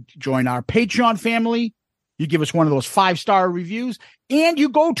 You join our Patreon family. You give us one of those 5-star reviews, and you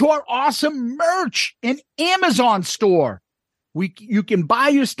go to our awesome merch and Amazon store. You can buy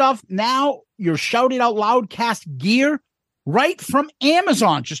your stuff now, your Shout It Out Loudcast gear, right from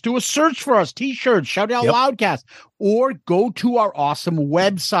Amazon. Just do a search for us, T-shirts, Shout It Out Loudcast, or go to our awesome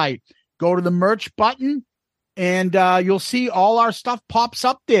website. Go to the merch button, and you'll see all our stuff pops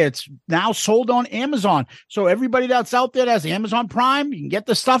up there. It's now sold on Amazon. So everybody that's out there that has Amazon Prime, you can get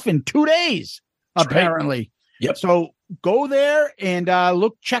the stuff in 2 days, apparently. Yep. So go there and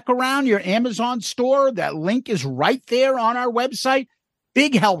check around your Amazon store. That link is right there on our website.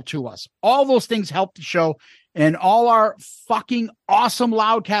 Big help to us. All those things help the show, and all our fucking awesome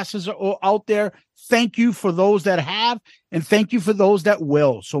loudcasters are out there. Thank you for those that have, and thank you for those that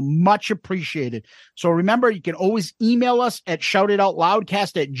will. So much appreciated. So remember, you can always email us at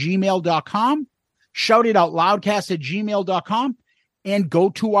shoutitoutloudcast@gmail.com, shoutitoutloudcast@gmail.com, and go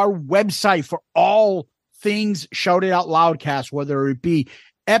to our website for all things Shout It Out Loudcast, whether it be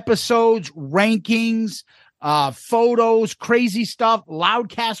episodes, rankings, photos, crazy stuff,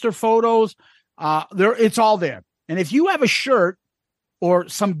 Loudcaster photos. It's all there. And if you have a shirt or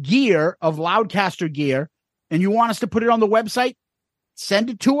some gear of Loudcaster gear and you want us to put it on the website, send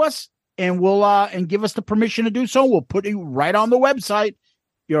it to us, and we'll and give us the permission to do so. We'll put it right on the website,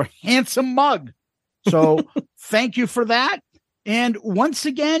 your handsome mug. So thank you for that. And once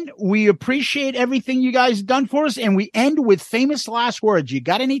again, we appreciate everything you guys done for us. And we end with famous last words. You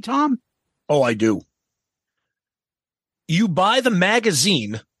got any, Tom? Oh, I do. You buy the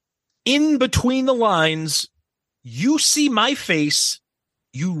magazine, in between the lines, you see my face,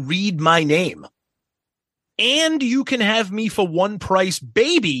 you read my name. And you can have me for one price,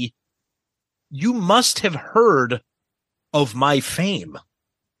 baby. You must have heard of my fame.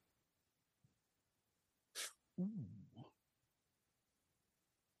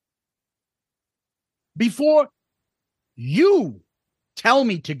 Before you tell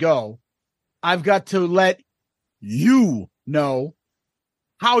me to go, I've got to let you know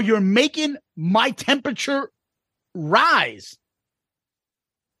how you're making my temperature rise.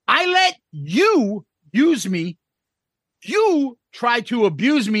 I let you use me. You try to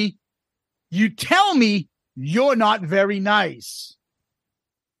abuse me. You tell me you're not very nice.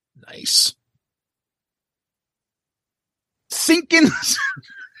 Nice. Thinking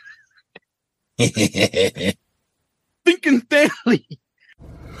Stanley.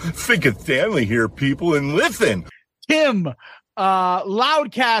 Thinking Stanley here, people, and listen. Tim,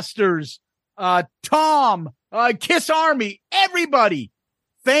 Loudcasters, Tom, Kiss Army, everybody.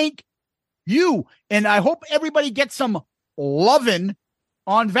 Thank you. And I hope everybody gets some lovin'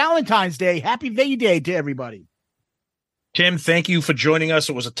 on Valentine's Day. Happy V-Day to everybody. Tim, thank you for joining us.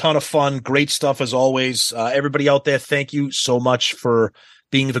 It was a ton of fun. Great stuff as always. Everybody out there, thank you so much for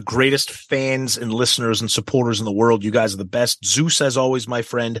being the greatest fans and listeners and supporters in the world. You guys are the best. Zeus, as always, my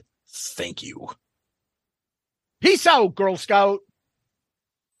friend, thank you. Peace out, Girl Scout.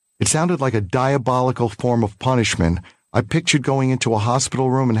 It sounded like a diabolical form of punishment. I pictured going into a hospital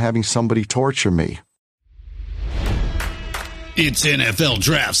room and having somebody torture me. It's NFL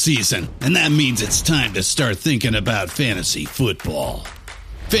draft season, and that means it's time to start thinking about fantasy football.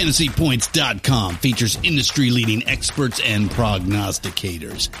 FantasyPoints.com features industry-leading experts and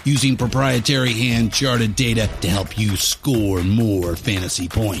prognosticators using proprietary hand-charted data to help you score more fantasy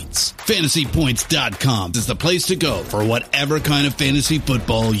points. FantasyPoints.com is the place to go for whatever kind of fantasy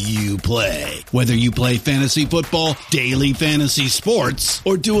football you play. Whether you play fantasy football, daily fantasy sports,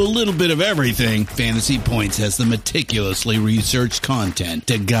 or do a little bit of everything, Fantasy Points has the meticulously researched content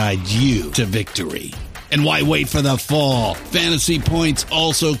to guide you to victory. And why wait for the fall? Fantasy Points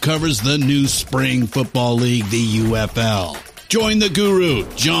also covers the new spring football league, the UFL. Join the guru,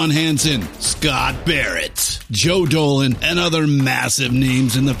 John Hansen, Scott Barrett, Joe Dolan, and other massive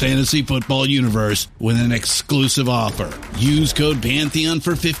names in the fantasy football universe with an exclusive offer. Use code Pantheon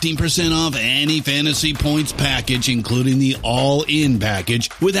for 15% off any Fantasy Points package, including the all-in package,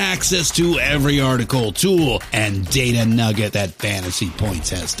 with access to every article, tool, and data nugget that Fantasy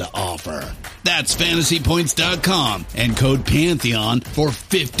Points has to offer. That's FantasyPoints.com and code Pantheon for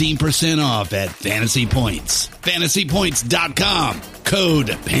 15% off at Fantasy Points. FantasyPoints.com,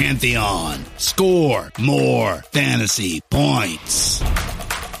 code Pantheon. Score more fantasy points.